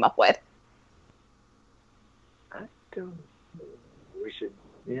something you came up with? We should.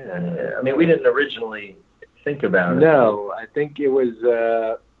 Yeah. I mean, we didn't originally think about it. No, I think it was.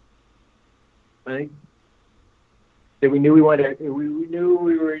 I think that we knew we wanted. We knew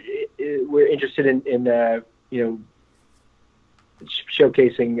we were interested in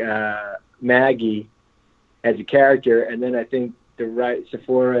showcasing Maggie as a character, and then I think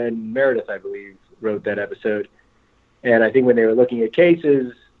Sephora and Meredith, I believe, wrote that episode, and I think when they were looking at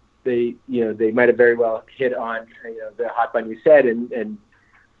cases, they might have very well hit on the hot button you said, and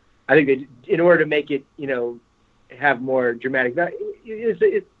I think in order to make it have more dramatic value,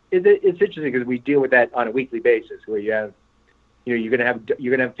 it's interesting because we deal with that on a weekly basis where you have you're gonna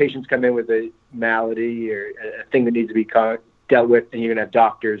have patients come in with a malady or a thing that needs to be dealt with, and you're gonna have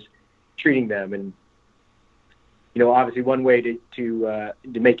doctors treating them, and obviously one way to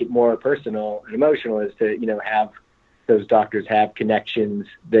make it more personal and emotional is to have those doctors have connections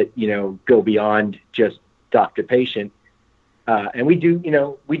that go beyond just doctor-patient, and we do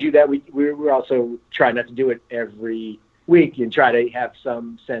that. We're also trying not to do it every week and try to have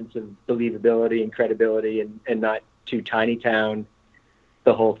some sense of believability and credibility and not too tiny town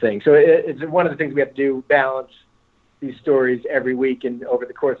the whole thing. So it's one of the things we have to do, balance these stories every week and over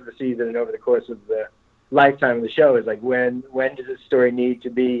the course of the season and over the course of the lifetime of the show is like when does this story need to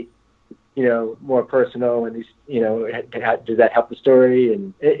be more personal, and these, does that help the story?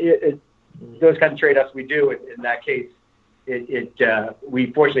 And those kind of trade-offs we do. In that case,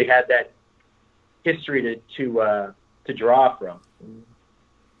 we fortunately had that history to draw from.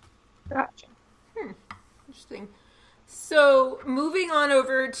 Gotcha. Interesting. So moving on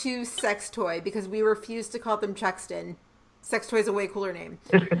over to Sex Toy, because we refuse to call them Chexton. Sex Toy is a way cooler name.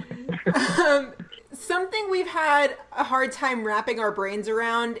 Something we've had a hard time wrapping our brains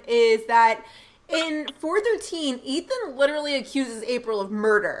around is that in 413, Ethan literally accuses April of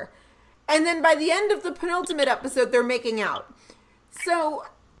murder. And then by the end of the penultimate episode, they're making out. So,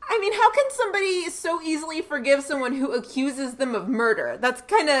 I mean, how can somebody so easily forgive someone who accuses them of murder? That's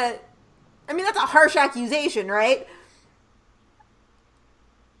that's a harsh accusation, right?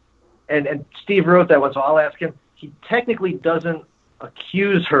 and Steve wrote that one, so I'll ask him. He technically doesn't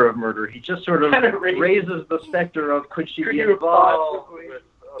accuse her of murder. He just sort of raises the specter of could she be involved with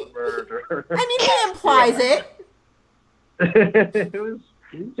a murder. I mean, he implies it.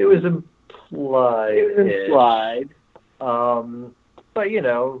 It was implied. But I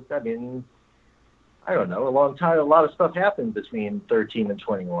mean, I don't know. A long time. A lot of stuff happened between 13 and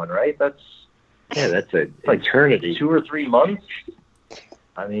 21, right? That's an eternity. 2 or 3 months.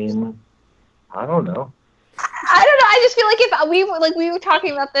 I mean, I don't know. I don't know. I just feel like if we were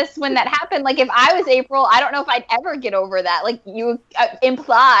talking about this when that happened, like if I was April, I don't know if I'd ever get over that. Like you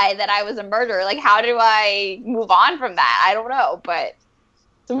imply that I was a murderer. Like how do I move on from that? I don't know. But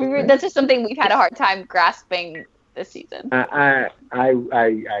that's just something we've had a hard time grasping this season. I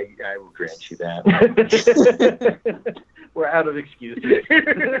will grant you that. We're out of excuses.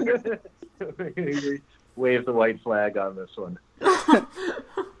 Wave the white flag on this one.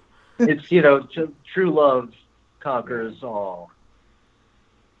 It's true love conquers all.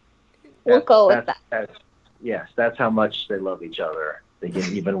 We'll go with that. Yes, that's how much they love each other. They can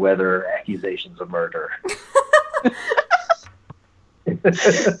even weather accusations of murder.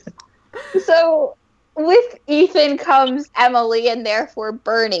 So with Ethan comes Emily and therefore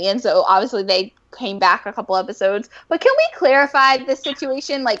Bernie, and so obviously they came back a couple episodes. But can we clarify this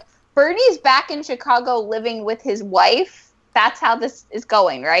situation? Like Bernie's back in Chicago living with his wife. That's how this is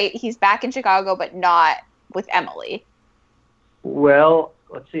going, right? He's back in Chicago, but not with Emily. Well,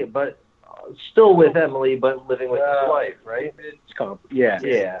 let's see, but still with Emily, but living with his wife, right? Yeah.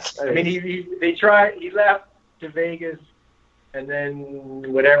 I mean, he left to Vegas, and then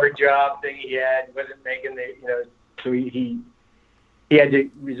whatever job thing he had wasn't making so he had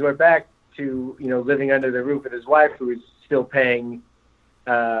to resort back to living under the roof with his wife, who was still paying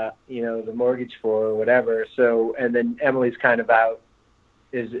the mortgage for or whatever. So, and then Emily's kind of out,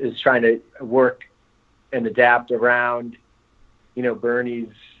 is trying to work and adapt around,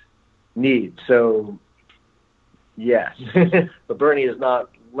 Bernie's needs. So, yes. But Bernie has not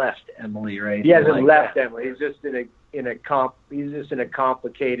left Emily, right? He hasn't left Emily. He's just in a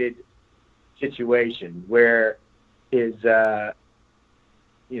complicated situation where his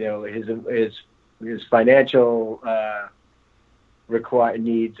his financial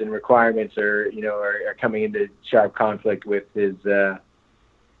needs and requirements are coming into sharp conflict with his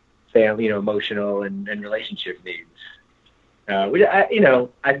family, emotional and relationship needs. Which I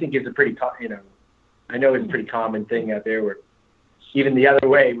think is a pretty I know it's a pretty common thing out there, where even the other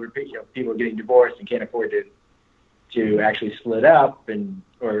way, where people are getting divorced and can't afford to actually split up,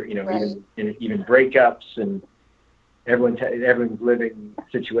 or right. even breakups, and everyone's living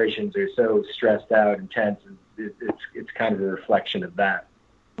situations are so stressed out and tense. It's kind of a reflection of that.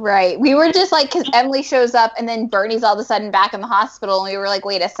 Right. We were just like, because Emily shows up and then Bernie's all of a sudden back in the hospital, and we were like,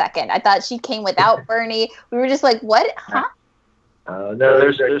 wait a second. I thought she came without Bernie. We were just like, what? Huh? No,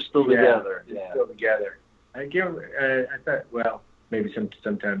 they're still together. Yeah. Still together. I thought, well, maybe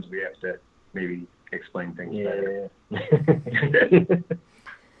sometimes we have to maybe explain things better.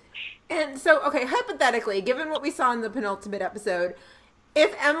 And so, okay, hypothetically, given what we saw in the penultimate episode,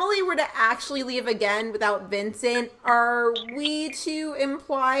 if Emily were to actually leave again without Vincent, are we to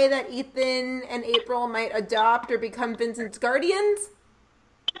imply that Ethan and April might adopt or become Vincent's guardians?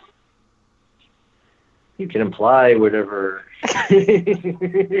 You can imply whatever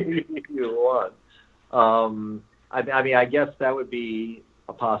you want. I mean, I guess that would be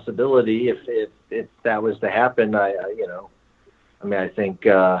a possibility if that was to happen. I think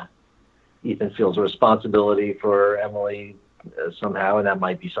Ethan feels a responsibility for Emily somehow, and that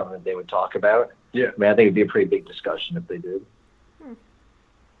might be something that they would talk about. Yeah. I mean, I think it'd be a pretty big discussion if they did.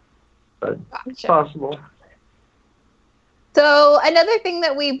 But it's possible. So another thing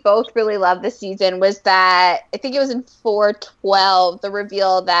that we both really loved this season was that, I think it was in 412, the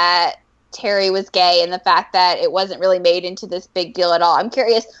reveal that Terry was gay, and the fact that it wasn't really made into this big deal at all. I'm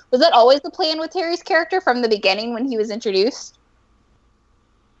curious, was that always the plan with Terry's character from the beginning when he was introduced?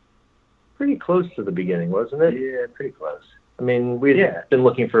 Pretty close to the beginning, wasn't it? Yeah, pretty close. I mean, we'd been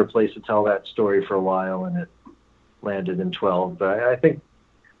looking for a place to tell that story for a while, and it landed in 12. But I think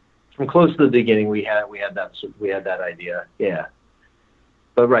from close to the beginning, we had that idea. Yeah.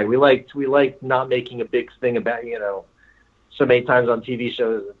 But right, we liked not making a big thing about, so many times on TV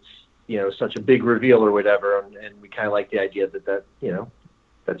shows it's such a big reveal or whatever, and we kind of like the idea that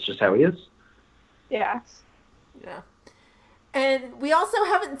that's just how he is. Yeah. Yeah. And we also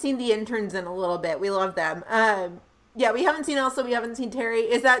haven't seen the interns in a little bit. We love them. We haven't seen Terry.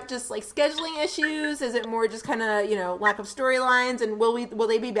 Is that just like scheduling issues? Is it more just kind of, lack of storylines? And will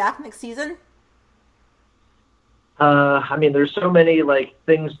they be back next season? I mean, there's so many like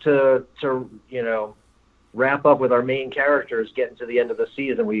things to wrap up with our main characters. Getting to the end of the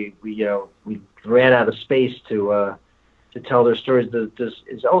season, we ran out of space to tell their stories.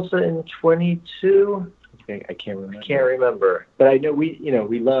 Is Elsa in 22? I can't remember. I can't remember. But I know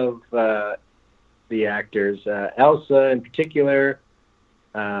we love the actors. Elsa in particular.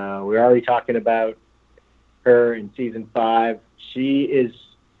 We're already talking about her in season 5. She is,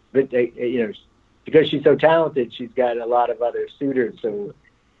 because she's so talented, she's got a lot of other suitors. So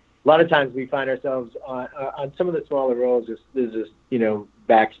a lot of times we find ourselves on some of the smaller roles. There's this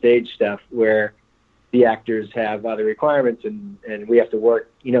backstage stuff where the actors have other requirements, and we have to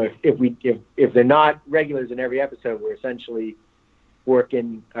work. If they're not regulars in every episode, we're essentially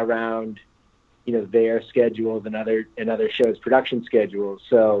working around their schedules and other shows' production schedules.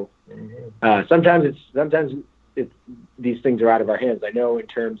 So sometimes it's these things are out of our hands. I know in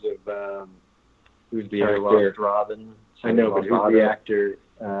terms of who's the actor, Robin. I know, but who's the actor?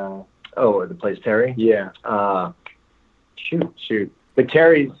 That plays Terry. Yeah. Shoot. But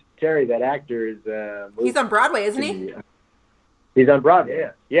Terry, that actor is. He's on Broadway, isn't he? He's on Broadway.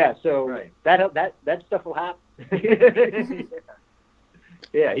 Yeah. Yeah. So right. that stuff will happen.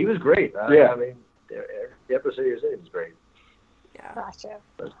 Yeah, he was great. Yeah. I mean, the episode you're saying is great. Yeah. Gotcha.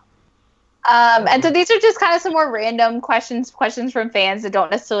 And so these are just kind of some more random questions from fans that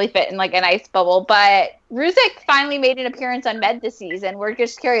don't necessarily fit in like an ice bubble. But Ruzek finally made an appearance on Med this season. We're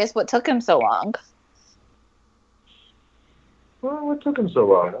just curious what took him so long. Well, what took him so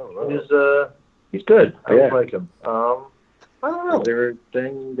long? I don't know. He's good. I Yeah. like him. I don't know. There were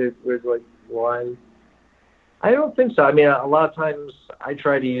things that was like, why? I don't think so. I mean, a lot of times I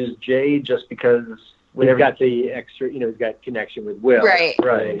try to use Jay just because We've got the extra, he's got connection with Will. Right.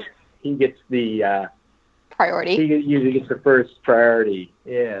 Right. He gets the Priority. He usually gets the first priority.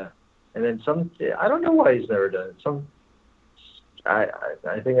 Yeah. And then I don't know why he's never done it. I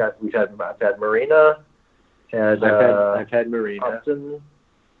think I've had Marina. I've had Marina. Upton.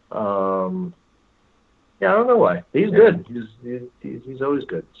 Yeah, I don't know why. He's good. He's always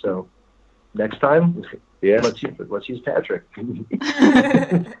good. So next time, let's use Patrick.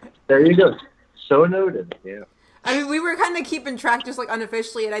 There you go. So noted. Yeah. I mean, we were kind of keeping track just like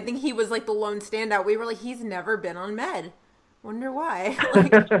unofficially, and I think he was like the lone standout. We were like, he's never been on Med. Wonder why.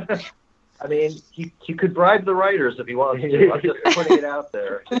 I mean, he could bribe the writers if he wanted to. I'm just putting it out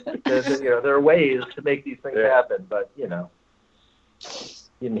there. There are ways to make these things happen, but you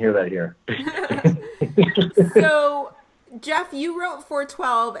didn't hear that here. So, Jeff, you wrote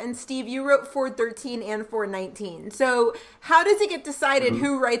 412, and Steve, you wrote 413 and 419. So, how does it get decided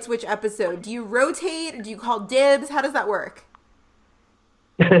who writes which episode? Do you rotate? Do you call dibs? How does that work?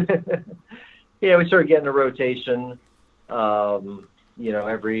 Yeah, we started getting a rotation.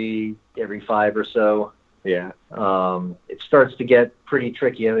 Every 5 or so. Yeah. It starts to get pretty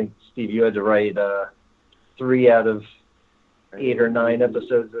tricky. I think, Steve, you had to write 3 out of 8 or 9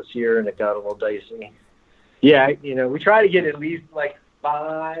 episodes this year, and it got a little dicey. Yeah, we try to get at least like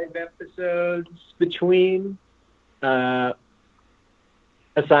 5 episodes between assignments,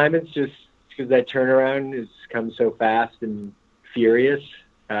 just because that turnaround has come so fast and furious.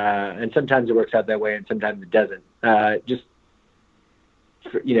 And sometimes it works out that way, and sometimes it doesn't. I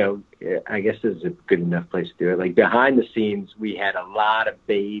guess this is a good enough place to do it. Like behind the scenes, we had a lot of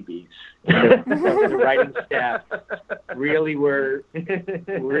babies. The writing staff really were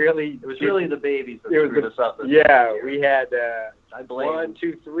really. It was really the babies that screwed us up. Yeah, we had 1,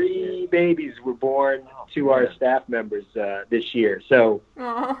 2, 3 babies were born to our staff members this year. So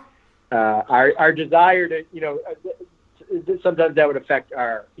our desire to sometimes that would affect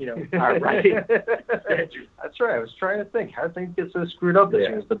our our writing. That's right. I was trying to think how things get so screwed up this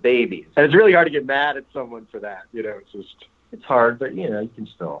year. It's the babies, and it's really hard to get mad at someone for that. It's hard, but you can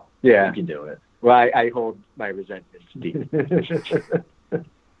still you can do it. Well, I hold my resentment, Steve.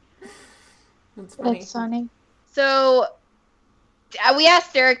 That's funny. So we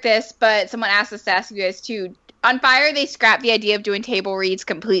asked Derek this, but someone asked us to ask you guys too. On Fire, they scrapped the idea of doing table reads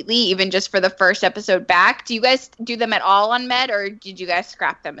completely, even just for the first episode back. Do you guys do them at all on Med, or did you guys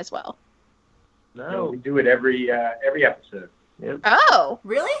scrap them as well? No, we do it every episode. Yep. Oh,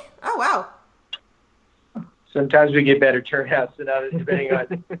 Really? Oh, wow. Sometimes we get better turnouts than others, depending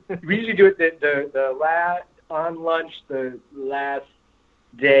on. We usually do it the last on lunch, the last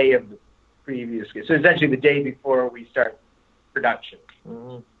day of the previous. So essentially, the day before we start production.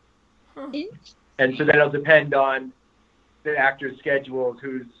 Mm-hmm. And so that'll depend on the actors' schedules,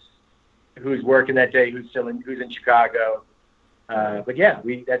 who's working that day, who's in Chicago. But yeah,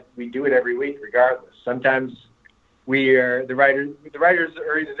 we do it every week, regardless. Sometimes the writers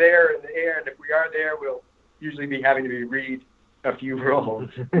are either there in the air, and if we are there, we'll usually be having to read a few roles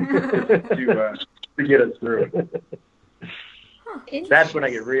to get us through. That's when I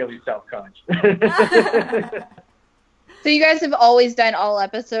get really self-conscious. So you guys have always done all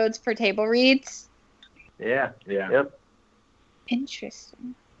episodes for table reads? Yeah. Yeah. Yep.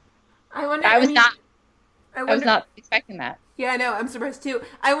 Interesting. I wonder. I was wonder- not expecting that. Yeah, I know. I'm surprised too.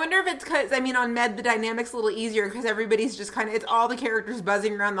 I wonder if it's because, on Med, the dynamic's a little easier because everybody's just it's all the characters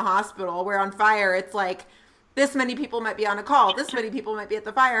buzzing around the hospital, where on Fire, it's like, this many people might be on a call, this many people might be at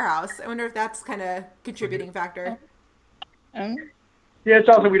the firehouse. I wonder if that's kind of contributing factor. Um, Yeah, it's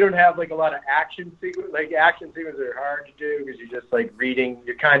also we don't have like a lot of action sequences. Like action sequences are hard to do because you're just like reading.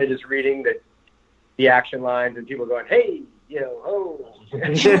 You're kind of just reading the action lines and people going, "Hey, oh."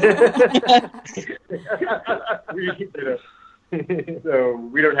 So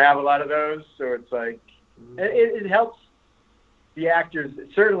we don't have a lot of those. So it's like it helps the actors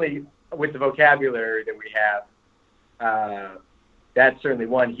certainly with the vocabulary that we have. That's certainly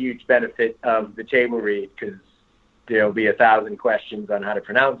one huge benefit of the table read because there'll be 1,000 questions on how to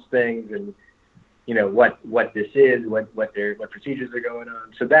pronounce things and what this is, what procedures are going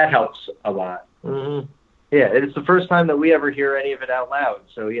on. So that helps a lot. Mm-hmm. Yeah, it's the first time that we ever hear any of it out loud.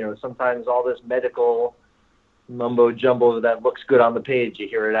 So sometimes all this medical mumbo jumbo that looks good on the page, you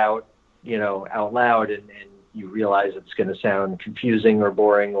hear it out loud, and you realize it's going to sound confusing or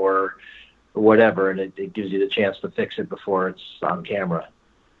boring or whatever, and it gives you the chance to fix it before it's on camera.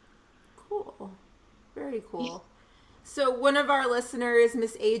 Cool. Very cool. So one of our listeners,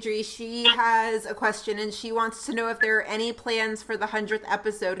 Miss Adri, she has a question, and she wants to know if there are any plans for the 100th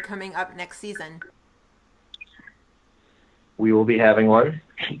episode coming up next season. We will be having one.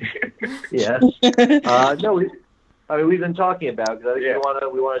 Yes. No, we've been talking about because I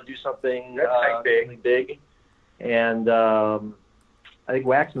think we want to do something really big, and I think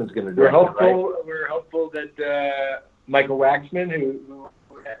Waxman's going to do it. We're hopeful that Michael Waxman, who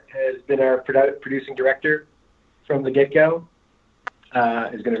has been our producing director from the get-go,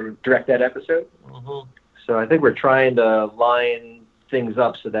 is going to direct that episode. Mm-hmm. So I think we're trying to line things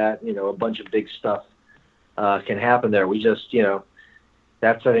up so that a bunch of big stuff can happen there. We just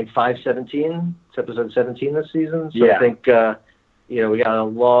that's I think 517. It's episode 17 this season. So I think we got a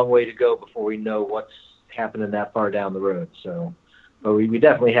long way to go before we know what's happening that far down the road. So, but we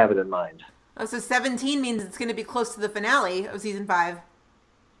definitely have it in mind. Oh, so 17 means it's going to be close to the finale of season 5.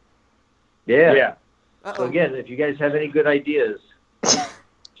 Yeah. Yeah. Uh-oh. So again, if you guys have any good ideas,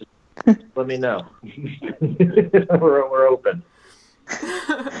 just let me know. We're open.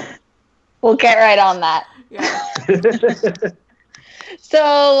 We'll get right on that. Yeah.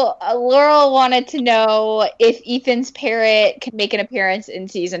 So Laurel wanted to know if Ethan's parrot can make an appearance in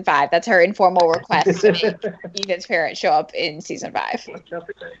season 5. That's her informal request to make Ethan's parrot show up in season 5. What's up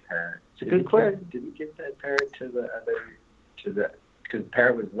with that parrot? It's a good question. Did we give that parrot to the because the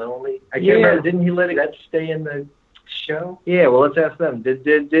parrot was lonely? I can't Yeah. remember. Didn't he let it stay in the show? Yeah, well, let's ask them. Did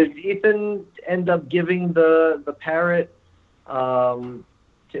Ethan end up giving the parrot?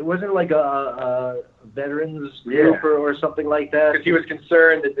 It wasn't like a veterans group or something like that. Because he was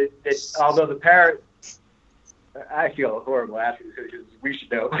concerned that although the parrot, I feel horrible asking because we should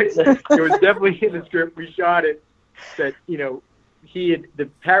know. It was definitely in the script. We shot it that the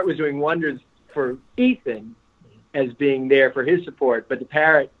parrot was doing wonders for Ethan as being there for his support, but the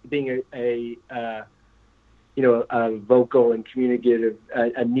parrot being a vocal and communicative,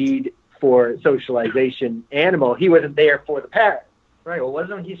 a need for socialization animal, he wasn't there for the parrot. Right. Well,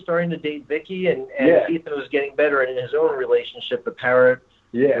 wasn't he starting to date Vicky, and Ethan was getting better, and in his own relationship, the parrot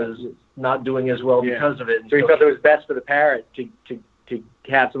was not doing as well because of it. So he felt it was best for the parrot to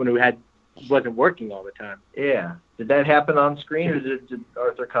have someone who wasn't working all the time. Yeah. Did that happen on screen, or did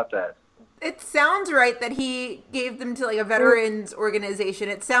Arthur cut that? It sounds right that he gave them to like a veterans organization.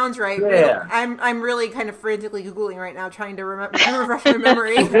 It sounds right. Yeah. I'm really kind of frantically Googling right now, trying to refresh my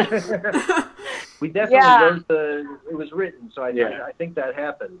memory. We definitely wrote it was written, so I think that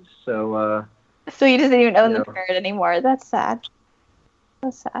happened. So he doesn't even own the parrot anymore. That's sad.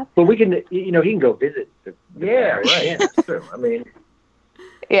 That's sad. But we can, he can go visit. The right. parrot. Yeah, that's true. I mean,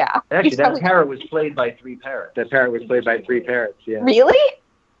 Yeah. actually, that parrot was played by 3 parrots. That parrot was played by 3 parrots. Yeah. Really?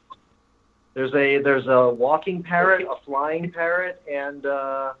 There's a walking parrot, a flying parrot, and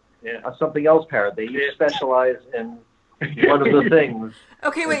a something else parrot. They each specialize in one of the things.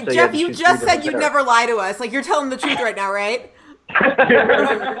 Okay, wait, So, Jeff, you you should just see said the you'd parrot. never lie to us. Like, you're telling the truth right now, right?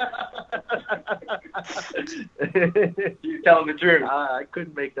 He's telling the truth. I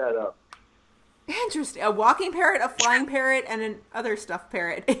couldn't make that up. Interesting. A walking parrot, a flying parrot, and an other stuffed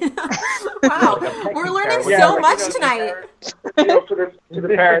parrot. Wow, we're learning so much tonight. For the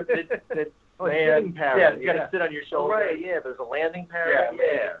parrot that landing parrot. Yeah, You gotta sit on your shoulder. Right, yeah, there's a landing parrot.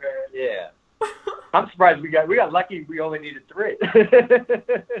 Yeah. I'm surprised we got lucky. We only needed 3.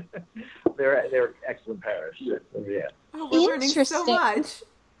 They're excellent parrots. Yeah. Oh, we're learning so Interesting. much.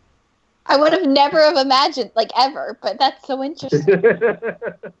 I would have never have imagined, like, ever, but that's so interesting.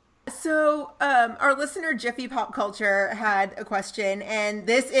 So, our listener Jiffy Pop Culture had a question, and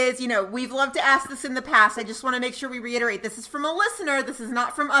this is, we've loved to ask this in the past. I just want to make sure we reiterate this is from a listener. This is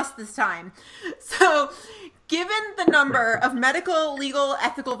not from us this time. So, given the number of medical, legal,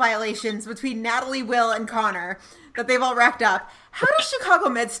 ethical violations between Natalie, Will, and Connor that they've all racked up, how does Chicago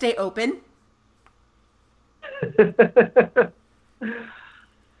Med stay open?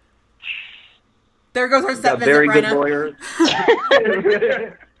 There goes our set visit, very good Brenna. lawyers.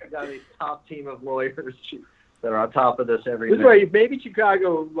 Got a top team of lawyers that are on top of this every This day. way, maybe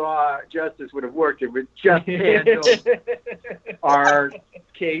Chicago law justice would have worked. It would just handle our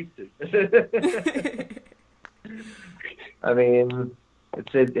cases. I mean,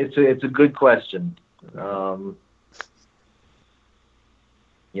 it's a good question.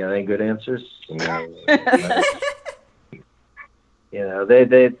 Any good answers? Their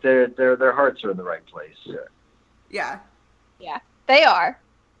hearts are in the right place. Yeah. Yeah, they are.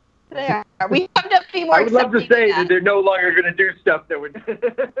 They are. We have to be more I would love to accepting say of that they're no longer going to do stuff that would,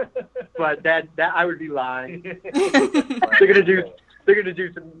 but that I would be lying. They're going to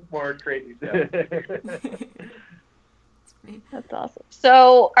do some more crazy stuff. That's awesome.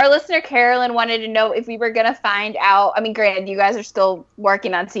 So our listener Carolyn wanted to know if we were going to find out. I mean, granted, you guys are still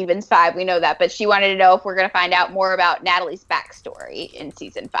working on season 5. We know that, but she wanted to know if we're going to find out more about Natalie's backstory in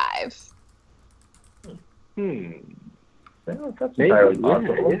season 5. Well, that's Maybe, entirely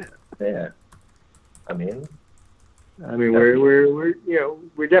possible. Yeah. I mean,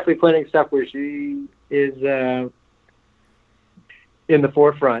 we're definitely planning stuff where she is in the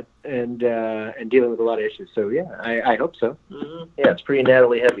forefront and dealing with a lot of issues. So yeah, I hope so. yeah, it's pretty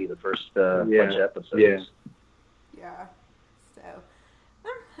Natalie heavy the first bunch of episodes. Yeah. Yeah. So,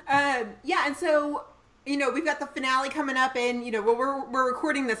 and so, we've got the finale coming up in, we're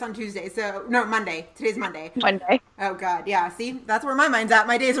recording this on Tuesday. So, no, Monday. Today's Monday. Monday. Oh, God. Yeah. See, that's where my mind's at.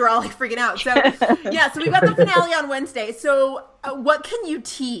 My days are all like freaking out. So, so we've got the finale on Wednesday. So, what can you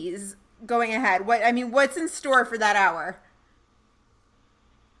tease going ahead? What's in store for that hour?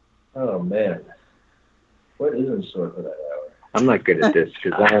 Oh man, what is in store for that hour? I'm not good at this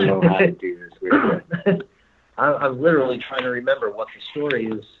because I don't know how to do this weird stuff. I'm literally trying to remember what the story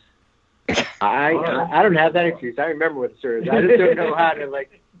is. I don't have that excuse. I remember what the story is. I just don't know how to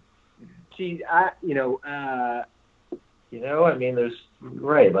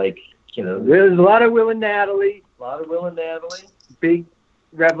there's a lot of Will and Natalie. Big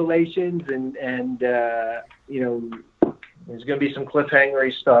revelations and there's going to be some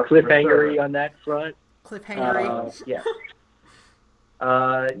cliffhangery stuff. cliffhangery on that front. Cliffhangery. Yeah.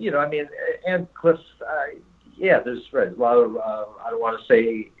 And Cliff, there's a lot of, I don't want to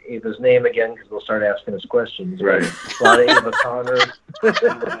say Ava's name again because they'll start asking us questions. Right. A lot of Ava Connor. But,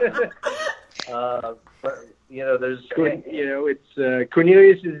 there's... It's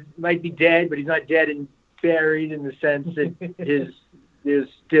Cornelius might be dead, but he's not dead and buried in the sense that there's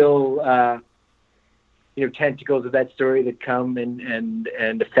still... tentacles of that story that come and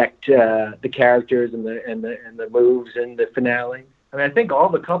affect the characters and the moves in the finale. I mean, I think all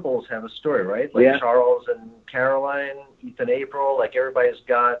the couples have a story, right? Like Charles and Caroline, Ethan, April. Like everybody's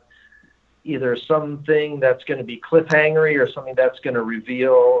got either something that's going to be cliffhangery or something that's going to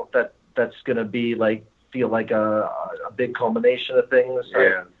reveal that's going to be feel like a big culmination of things.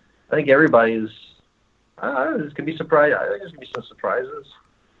 Yeah. I think everybody's. There's gonna be surprise. I think there's gonna be some surprises.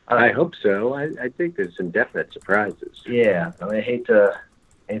 I hope so. I think there's some definite surprises. Yeah, I hate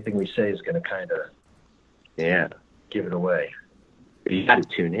anything we say is going to kind of give it away. You got to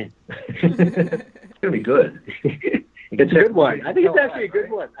tune in. It's going to be good. It's a good one. I think it's actually a good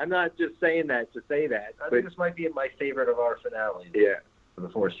one. I'm not just saying that to say that. I think this might be my favorite of our finales. Yeah. For the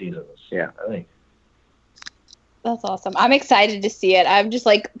 4 seasons. Yeah. I think. That's awesome. I'm excited to see it. I'm just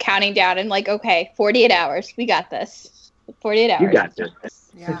counting down and okay, 48 hours. We got this. 48 hours. You got this.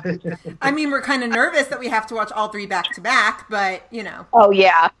 Yeah. We're kind of nervous that we have to watch all 3 back to back, but Oh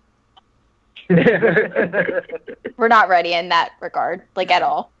yeah. We're not ready in that regard, at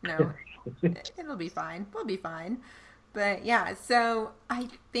all. No. It'll be fine. We'll be fine. But yeah, so I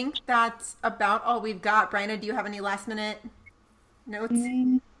think that's about all we've got. Bryna, do you have any last minute notes?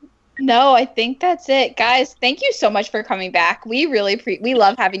 No, I think that's it. Guys, thank you so much for coming back. We really we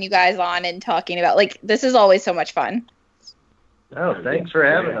love having you guys on and talking about this is always so much fun. Oh, thanks for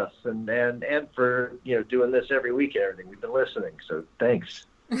having us and for doing this every week and everything. We've been listening, so thanks.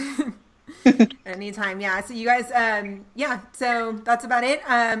 Anytime, yeah. So you guys, so that's about it.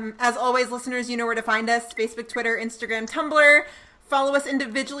 As always, listeners, you know where to find us: Facebook, Twitter, Instagram, Tumblr. Follow us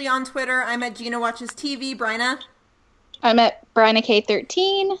individually on Twitter. I'm at Gina Watches TV. Bryna? I'm at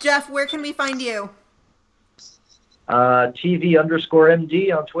BrynaK13. Jeff, where can we find you?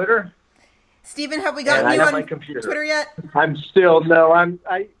 TV_MD on Twitter. Steven, have we gotten you on Twitter yet? I'm still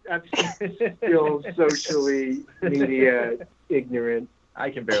still socially media ignorant. I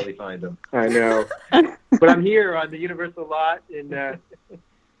can barely find them. I know, but I'm here on the Universal lot in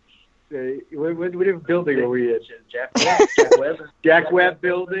what building are we at? Jack Webb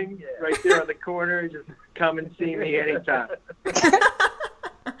building, right there on the corner. Just come and see me anytime.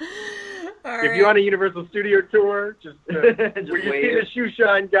 If you're on a Universal Studio tour, just where you see the shoe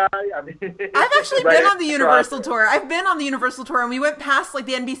shine guy. I mean, I've actually been on the Universal tour. I've been on the Universal tour, and we went past like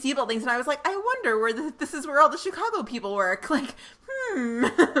the NBC buildings, and I was like, I wonder where this is where all the Chicago people work. Like,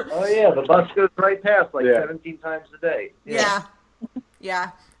 Oh yeah, the bus goes right past 17 times a day.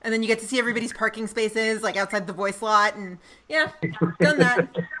 Yeah. And then you get to see everybody's parking spaces, like outside the Voice lot, and done that.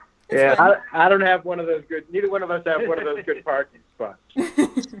 I don't have one of those good. Neither one of us have one of those good parking spots.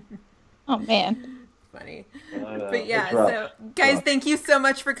 Oh man, funny. But so guys, thank you so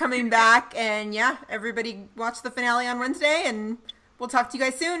much for coming back, and everybody watch the finale on Wednesday, and we'll talk to you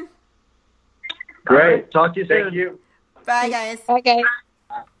guys soon. Great, talk to you soon. Thank you. Bye guys. Bye guys.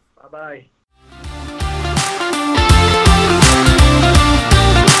 Bye bye.